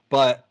fine,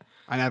 but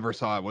I never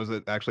saw it. Was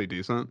it actually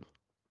decent?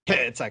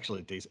 It's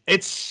actually decent.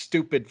 It's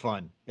stupid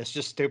fun. It's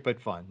just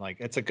stupid fun. Like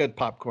it's a good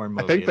popcorn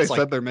I movie. think they It's said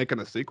like they're making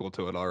a sequel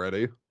to it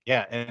already.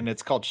 yeah, and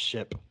it's called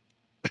Ship.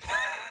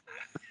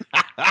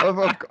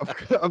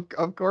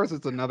 Of course,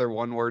 it's another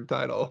one-word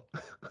title.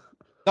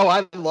 No,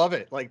 I love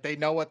it. Like they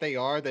know what they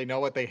are, they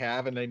know what they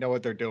have, and they know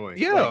what they're doing.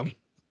 Yeah. Like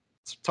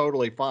it's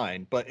totally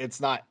fine, but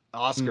it's not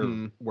Oscar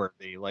Hmm.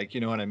 worthy. Like,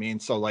 you know what I mean?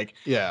 So like,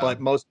 Yeah. but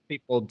most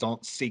people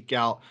don't seek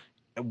out.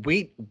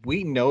 We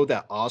know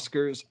that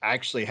Oscars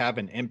actually have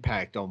an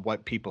impact on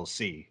what people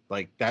see.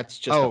 Like that's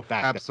just a Oh,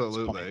 fact at this point.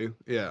 absolutely.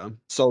 Yeah.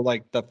 So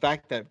like the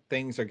fact that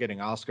things are getting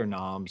Oscar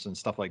noms and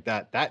stuff like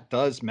that, that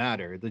does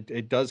matter.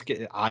 It does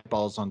get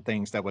eyeballs on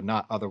things that would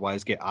not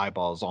otherwise get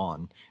eyeballs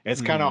on.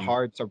 It's kind of Hmm.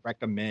 hard to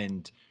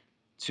recommend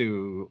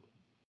to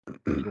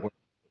your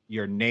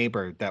your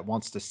neighbor that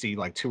wants to see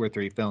like 2 or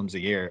 3 films a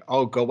year.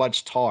 Oh, go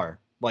watch Tar.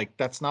 Like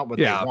that's not what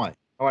they Yeah. want.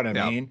 You know what I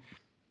Yeah. mean?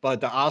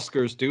 But the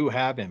Oscars do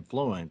have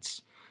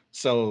influence.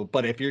 So,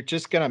 but if you're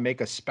just gonna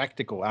make a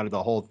spectacle out of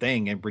the whole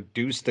thing and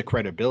reduce the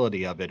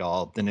credibility of it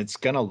all, then it's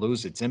gonna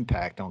lose its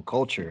impact on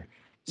culture.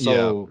 Yeah.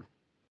 So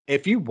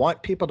if you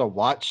want people to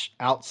watch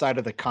outside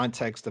of the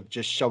context of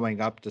just showing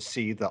up to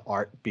see the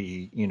art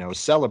be,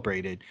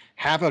 celebrated,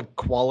 have a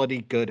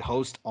quality good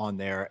host on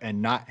there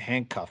and not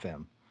handcuff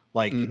him.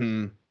 Like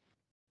Hmm.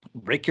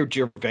 Ricky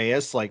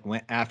Gervais like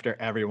went after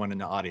everyone in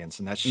the audience,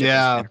 and that shit was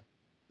Yeah.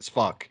 as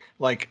fuck.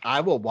 Like I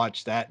will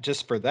watch that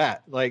just for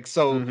that. Like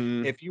so,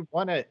 Hmm. if you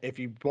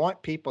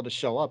want people to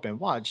show up and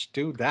watch,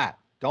 do that.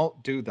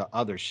 Don't do the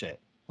other shit.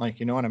 Like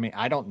you know what I mean?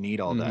 I don't need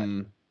all that.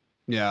 Hmm.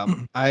 Yeah,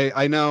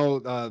 I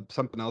know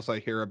something else I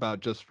hear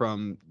about just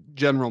from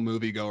general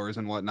moviegoers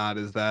and whatnot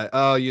is that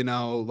oh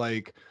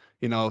like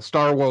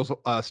Star Wars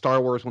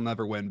will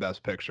never win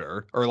Best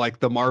Picture, or like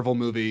the Marvel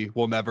movie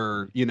will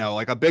never,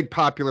 like a big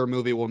popular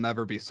movie will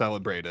never be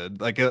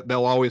celebrated, like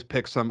they'll always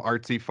pick some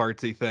artsy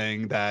fartsy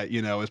thing that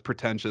is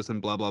pretentious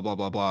and blah blah blah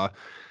blah blah.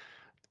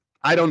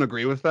 I don't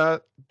agree with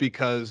that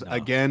because, No.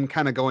 again,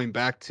 kind of going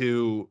back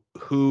to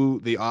who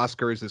the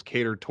Oscars is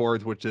catered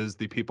towards, which is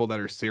the people that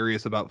are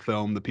serious about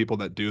film, the people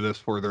that do this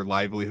for their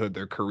livelihood,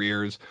 their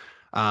careers.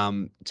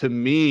 To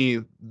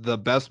me, the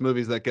best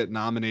movies that get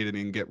nominated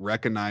and get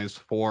recognized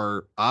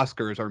for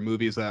Oscars are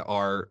movies that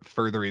are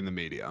furthering the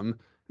medium.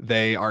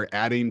 They are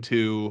adding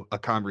to a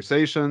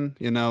conversation.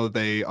 They're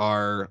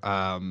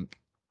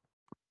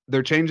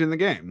changing the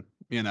game.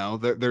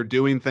 They're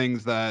doing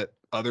things that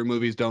other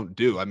movies don't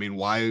do. I mean,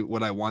 why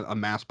would I want a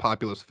mass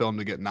populist film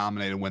to get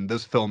nominated when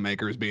this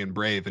filmmaker is being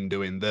brave and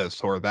doing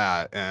this or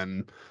that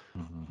and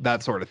Mhm.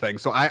 that sort of thing?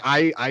 So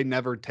I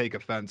never take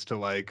offense to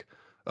like,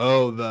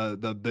 oh,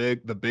 the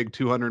big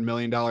 $200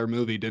 million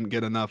movie didn't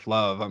get enough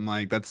love. I'm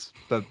like, that's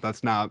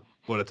not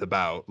what it's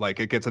about. Like,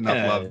 it gets enough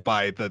Yeah. love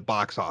by the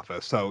box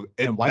office, so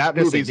And it why that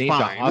does it movie's need the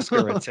fine.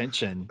 Oscar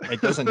attention? It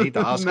doesn't need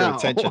the Oscar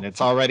attention. No, It's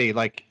already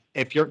like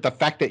if you're the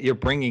fact that you're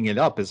bringing it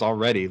up is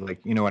already like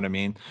you know what I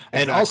mean.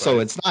 And also,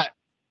 exactly.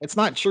 it's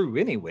not true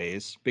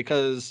anyways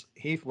because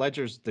Heath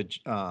Ledger's the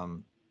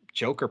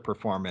Joker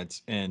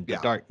performance in The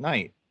Yeah, Dark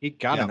Knight, he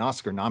got yeah. an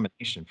Oscar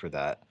nomination for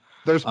that.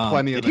 There's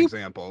plenty Did of he?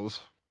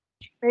 examples.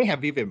 He may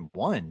have even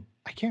won.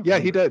 I can't Yeah,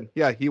 he remember. did.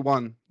 Yeah, he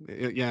won.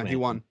 Yeah, he Man.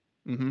 won.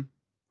 Hmm.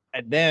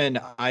 And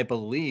then I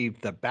believe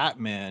the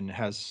Batman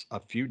has a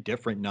few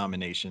different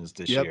nominations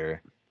this Yep.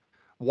 year.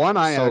 One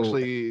I So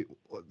actually,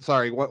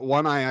 sorry,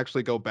 one I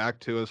actually go back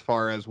to as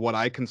far as what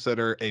I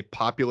consider a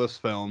populist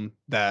film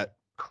that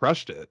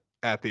crushed it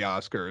at the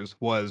Oscars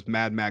was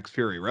Mad Max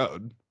Fury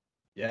Road.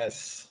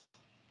 yes.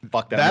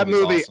 Fuck, that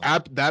movie's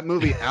awesome. That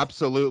movie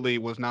absolutely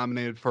was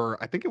nominated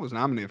for, I think it was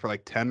nominated for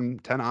like 10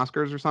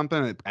 Oscars or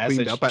something. It As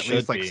cleaned it up at least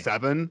should like be.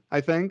 7, I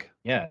think.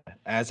 Yeah,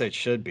 as it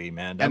should be,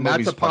 man. That And that's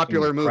movie's a fucking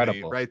popular movie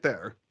incredible. right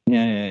there.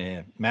 Yeah, yeah,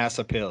 yeah. Mass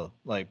appeal,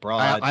 like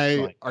broad, I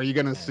like are you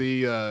gonna man.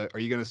 see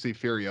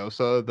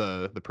Furiosa,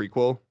 the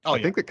prequel? Oh yeah, I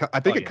oh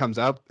think it yeah. comes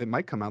out, it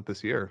might come out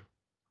this year.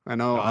 I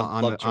know No,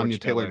 I love Anya George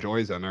Taylor Miller.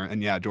 Joy's in her,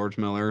 and yeah, George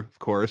Miller, of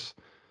course.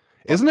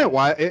 Fuck Isn't it yeah,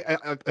 why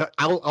man.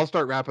 I'll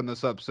start wrapping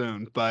this up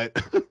soon, but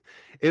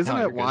isn't No,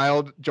 it you're good.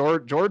 wild?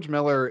 George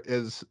Miller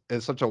is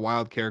such a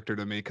wild character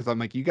to me because I'm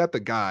like, you got the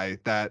guy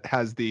that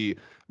has the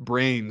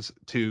brains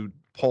to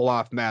pull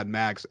off Mad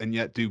Max and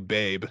yet do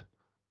Babe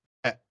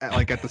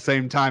like at the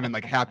same time and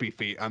like Happy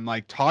Feet. I'm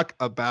like, talk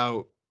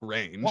about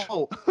range.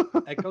 Well,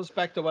 it goes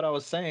back to what I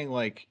was saying.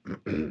 Like,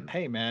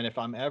 hey, man, if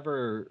I'm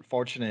ever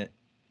fortunate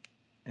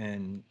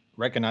and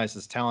recognized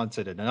as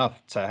talented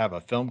enough to have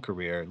a film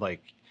career,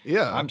 like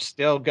Yeah, I'm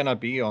still gonna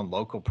be on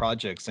local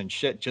projects and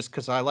shit just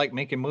because I like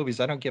making movies.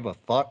 I don't give a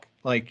fuck.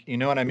 Like, you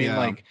know what I mean? yeah,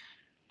 Like,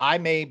 I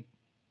may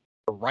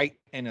write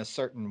in a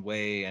certain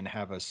way and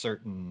have a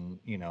certain,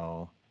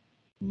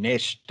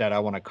 niche that I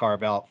want to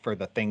carve out for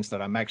the things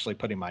that I'm actually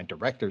putting my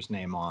director's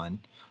name on.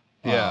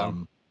 yeah.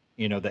 Um,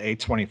 the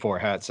A24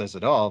 hat says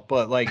it all.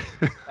 But like,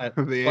 The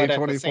but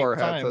at the same A24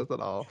 hat time, says it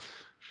all.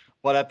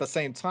 But at the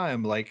same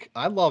time, like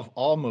I love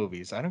all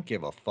movies. I don't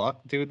give a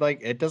fuck, dude. Like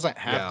it doesn't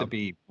have to Yeah.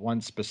 be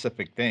one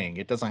specific thing.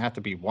 It doesn't have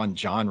to be one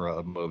genre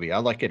of movie. I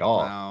like it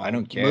all. I No,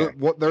 don't care.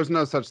 there's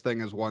no such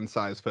thing as one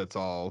size fits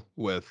all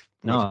with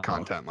No.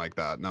 content like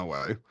that. No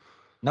way.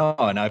 No,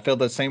 and I feel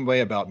the same way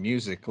about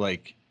music.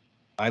 Like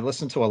I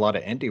listen to a lot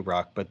of indie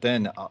rock, but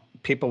then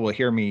people will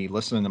hear me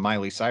listening to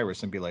Miley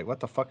Cyrus and be like, "What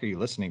the fuck are you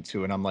listening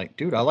to?" And I'm like,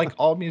 "Dude, I like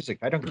all music.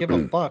 I don't give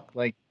a fuck.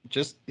 Like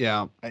just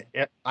Yeah,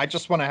 I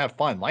just want to have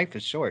fun. Life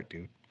is short,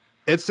 dude."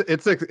 it's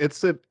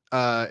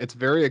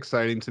very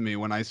exciting to me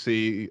when I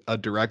see a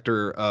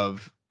director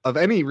of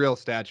any real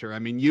stature. I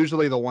mean,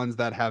 usually the ones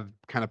that have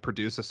kind of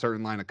produced a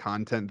certain line of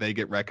content, they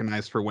get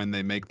recognized for when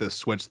they make this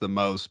switch the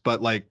most.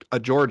 But like a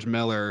George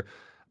Miller,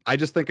 I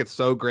just think it's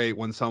so great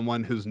when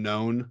someone who's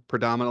known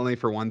predominantly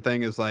for one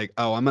thing is like,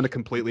 oh, I'm going to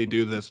completely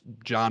do this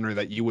genre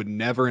that you would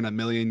never in a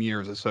million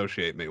years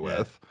associate me Yeah.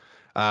 with.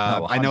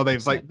 No, I know they've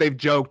 100%.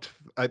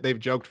 they've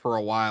joked for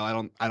a while.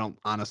 I don't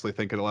honestly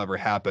think it'll ever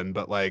happen,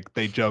 but like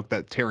they joked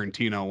that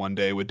Tarantino one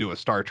day would do a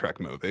Star Trek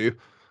movie.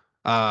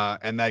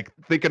 And like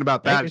thinking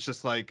about that, Maybe. it's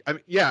just like, I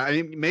mean, yeah,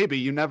 I mean, maybe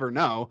you never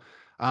know.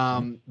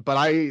 Yeah. But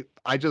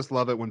I just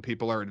love it when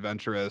people are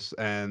adventurous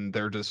and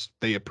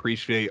they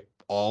appreciate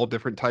all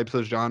different types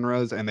of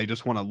genres and they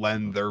just want to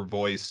lend their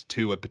voice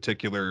to a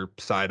particular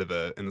side of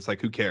it. And it's like,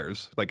 who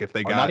cares? Like if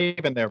they Or not got,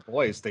 even their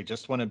voice. They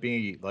just want to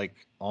be like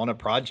on a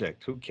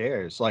project. Who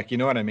cares? Like, you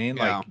know what I mean?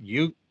 yeah, Like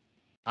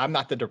I'm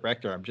not the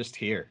director. I'm just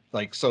here.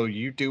 Like, so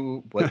you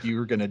do what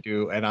you're gonna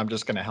do, and I'm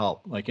just gonna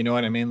help. Like, you know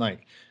what I mean?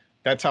 Like,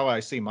 that's how I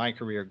see my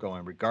career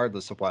going,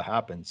 regardless of what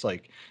happens.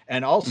 Like,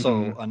 and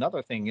also hmm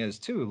another thing is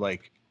too,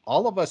 like,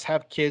 all of us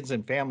have kids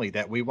and family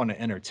that we want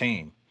to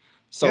entertain.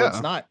 So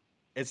yeah,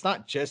 it's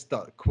not just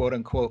the quote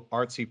unquote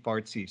artsy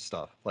fartsy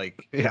stuff.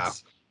 Like, yeah.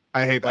 it's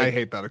I like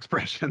hate that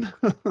expression.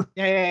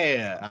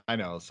 yeah. I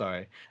know.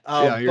 Sorry.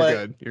 Yeah, you're But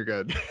good. You're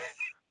good.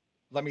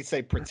 let me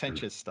say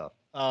pretentious stuff.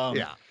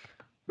 Yeah,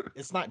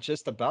 It's not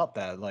just about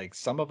that. Like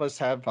some of us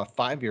have a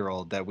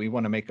 5-year-old that we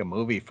want to make a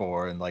movie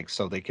for, and like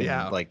so they can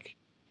yeah, like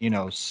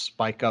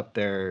spike up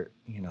their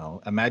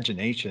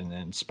imagination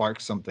and spark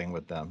something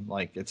with them.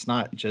 Like it's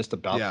not just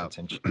about yeah.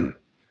 pretension.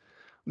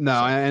 No,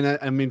 So and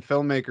I mean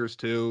filmmakers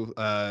too.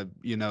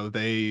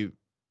 They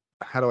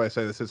how do I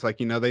say this? It's like,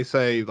 they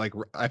say like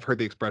I've heard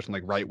the expression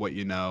like write what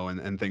you know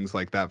and things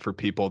like that for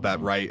people that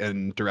mhm. write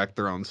and direct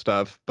their own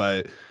stuff.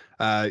 But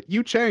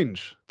you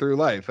change through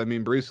life. I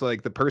mean, Bruce,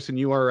 like the person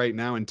you are right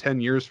now in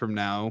 10 years from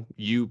now,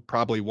 you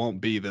probably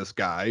won't be this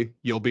guy.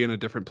 You'll be in a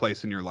different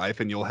place in your life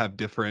and you'll have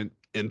different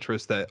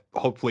interests that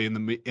hopefully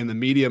in the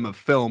medium of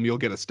film you'll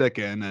get a stick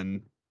in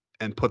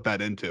and put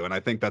that into. And I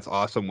think that's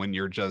awesome when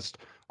you're just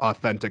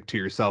authentic to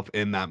yourself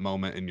in that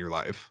moment in your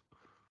life.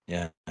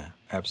 Yeah,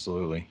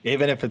 absolutely.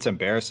 Even if it's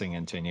embarrassing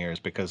in 10 years,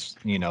 because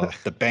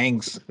the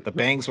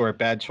bangs were a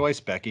bad choice,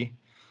 Becky.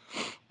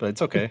 But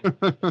it's okay.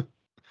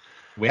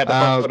 We had the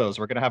uh, photos.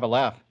 We're gonna have a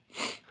laugh.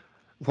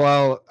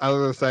 Well, I was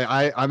gonna say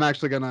I'm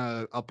actually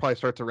I'll probably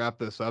start to wrap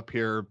this up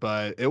here,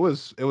 but it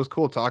was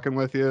cool talking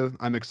with you.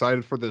 I'm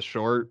excited for this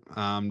short,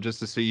 just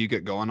to see you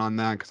get going on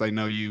that because I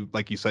know you,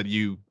 like you said,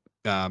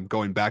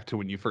 going back to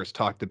when you first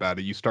talked about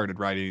it, you started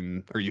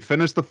writing or you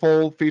finished the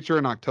full feature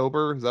in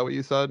October. Is that what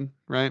you said?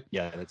 Right?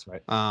 Yeah, that's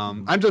right.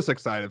 Hmm. I'm just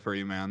excited for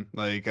you, man.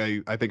 Like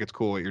I think it's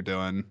cool what you're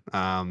doing.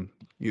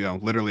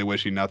 Literally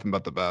wish you nothing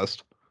but the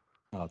best.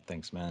 Oh,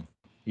 thanks, man.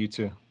 You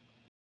too.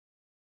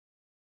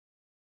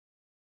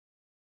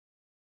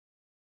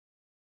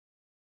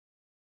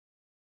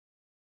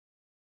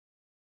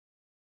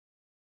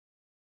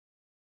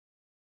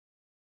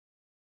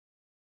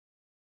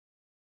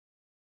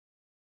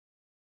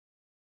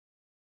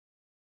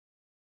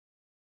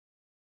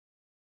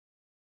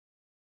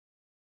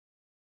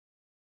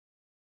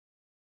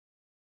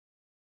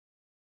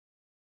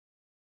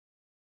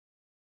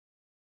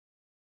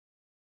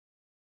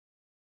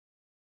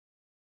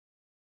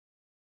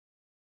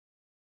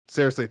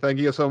 Seriously, thank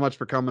you so much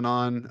for coming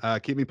on.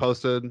 Keep me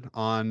posted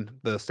on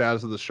the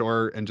status of the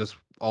short and just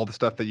all the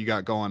stuff that you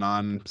got going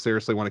on.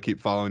 Seriously, want to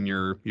keep following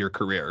your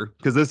career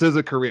because this is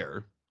a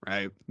career,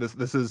 right?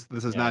 This is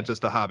not Yeah,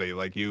 just a hobby.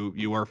 Like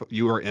you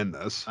are in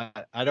this.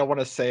 I don't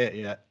want to say it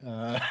yet.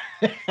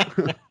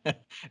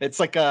 It's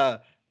like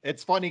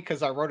it's funny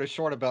because I wrote a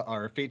short about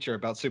or a feature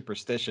about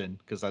superstition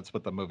because that's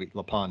what the movie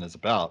Lapin is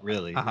about,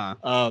 really.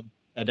 Uh-huh.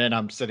 And then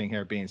I'm sitting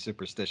here being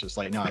superstitious,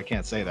 like, no, I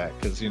can't say that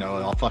because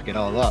I'll fuck it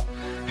all up.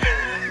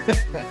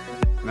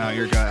 No,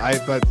 you're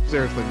good. But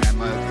seriously,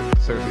 man,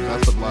 seriously,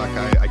 best of luck.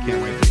 I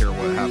can't wait to hear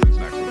what happens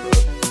next.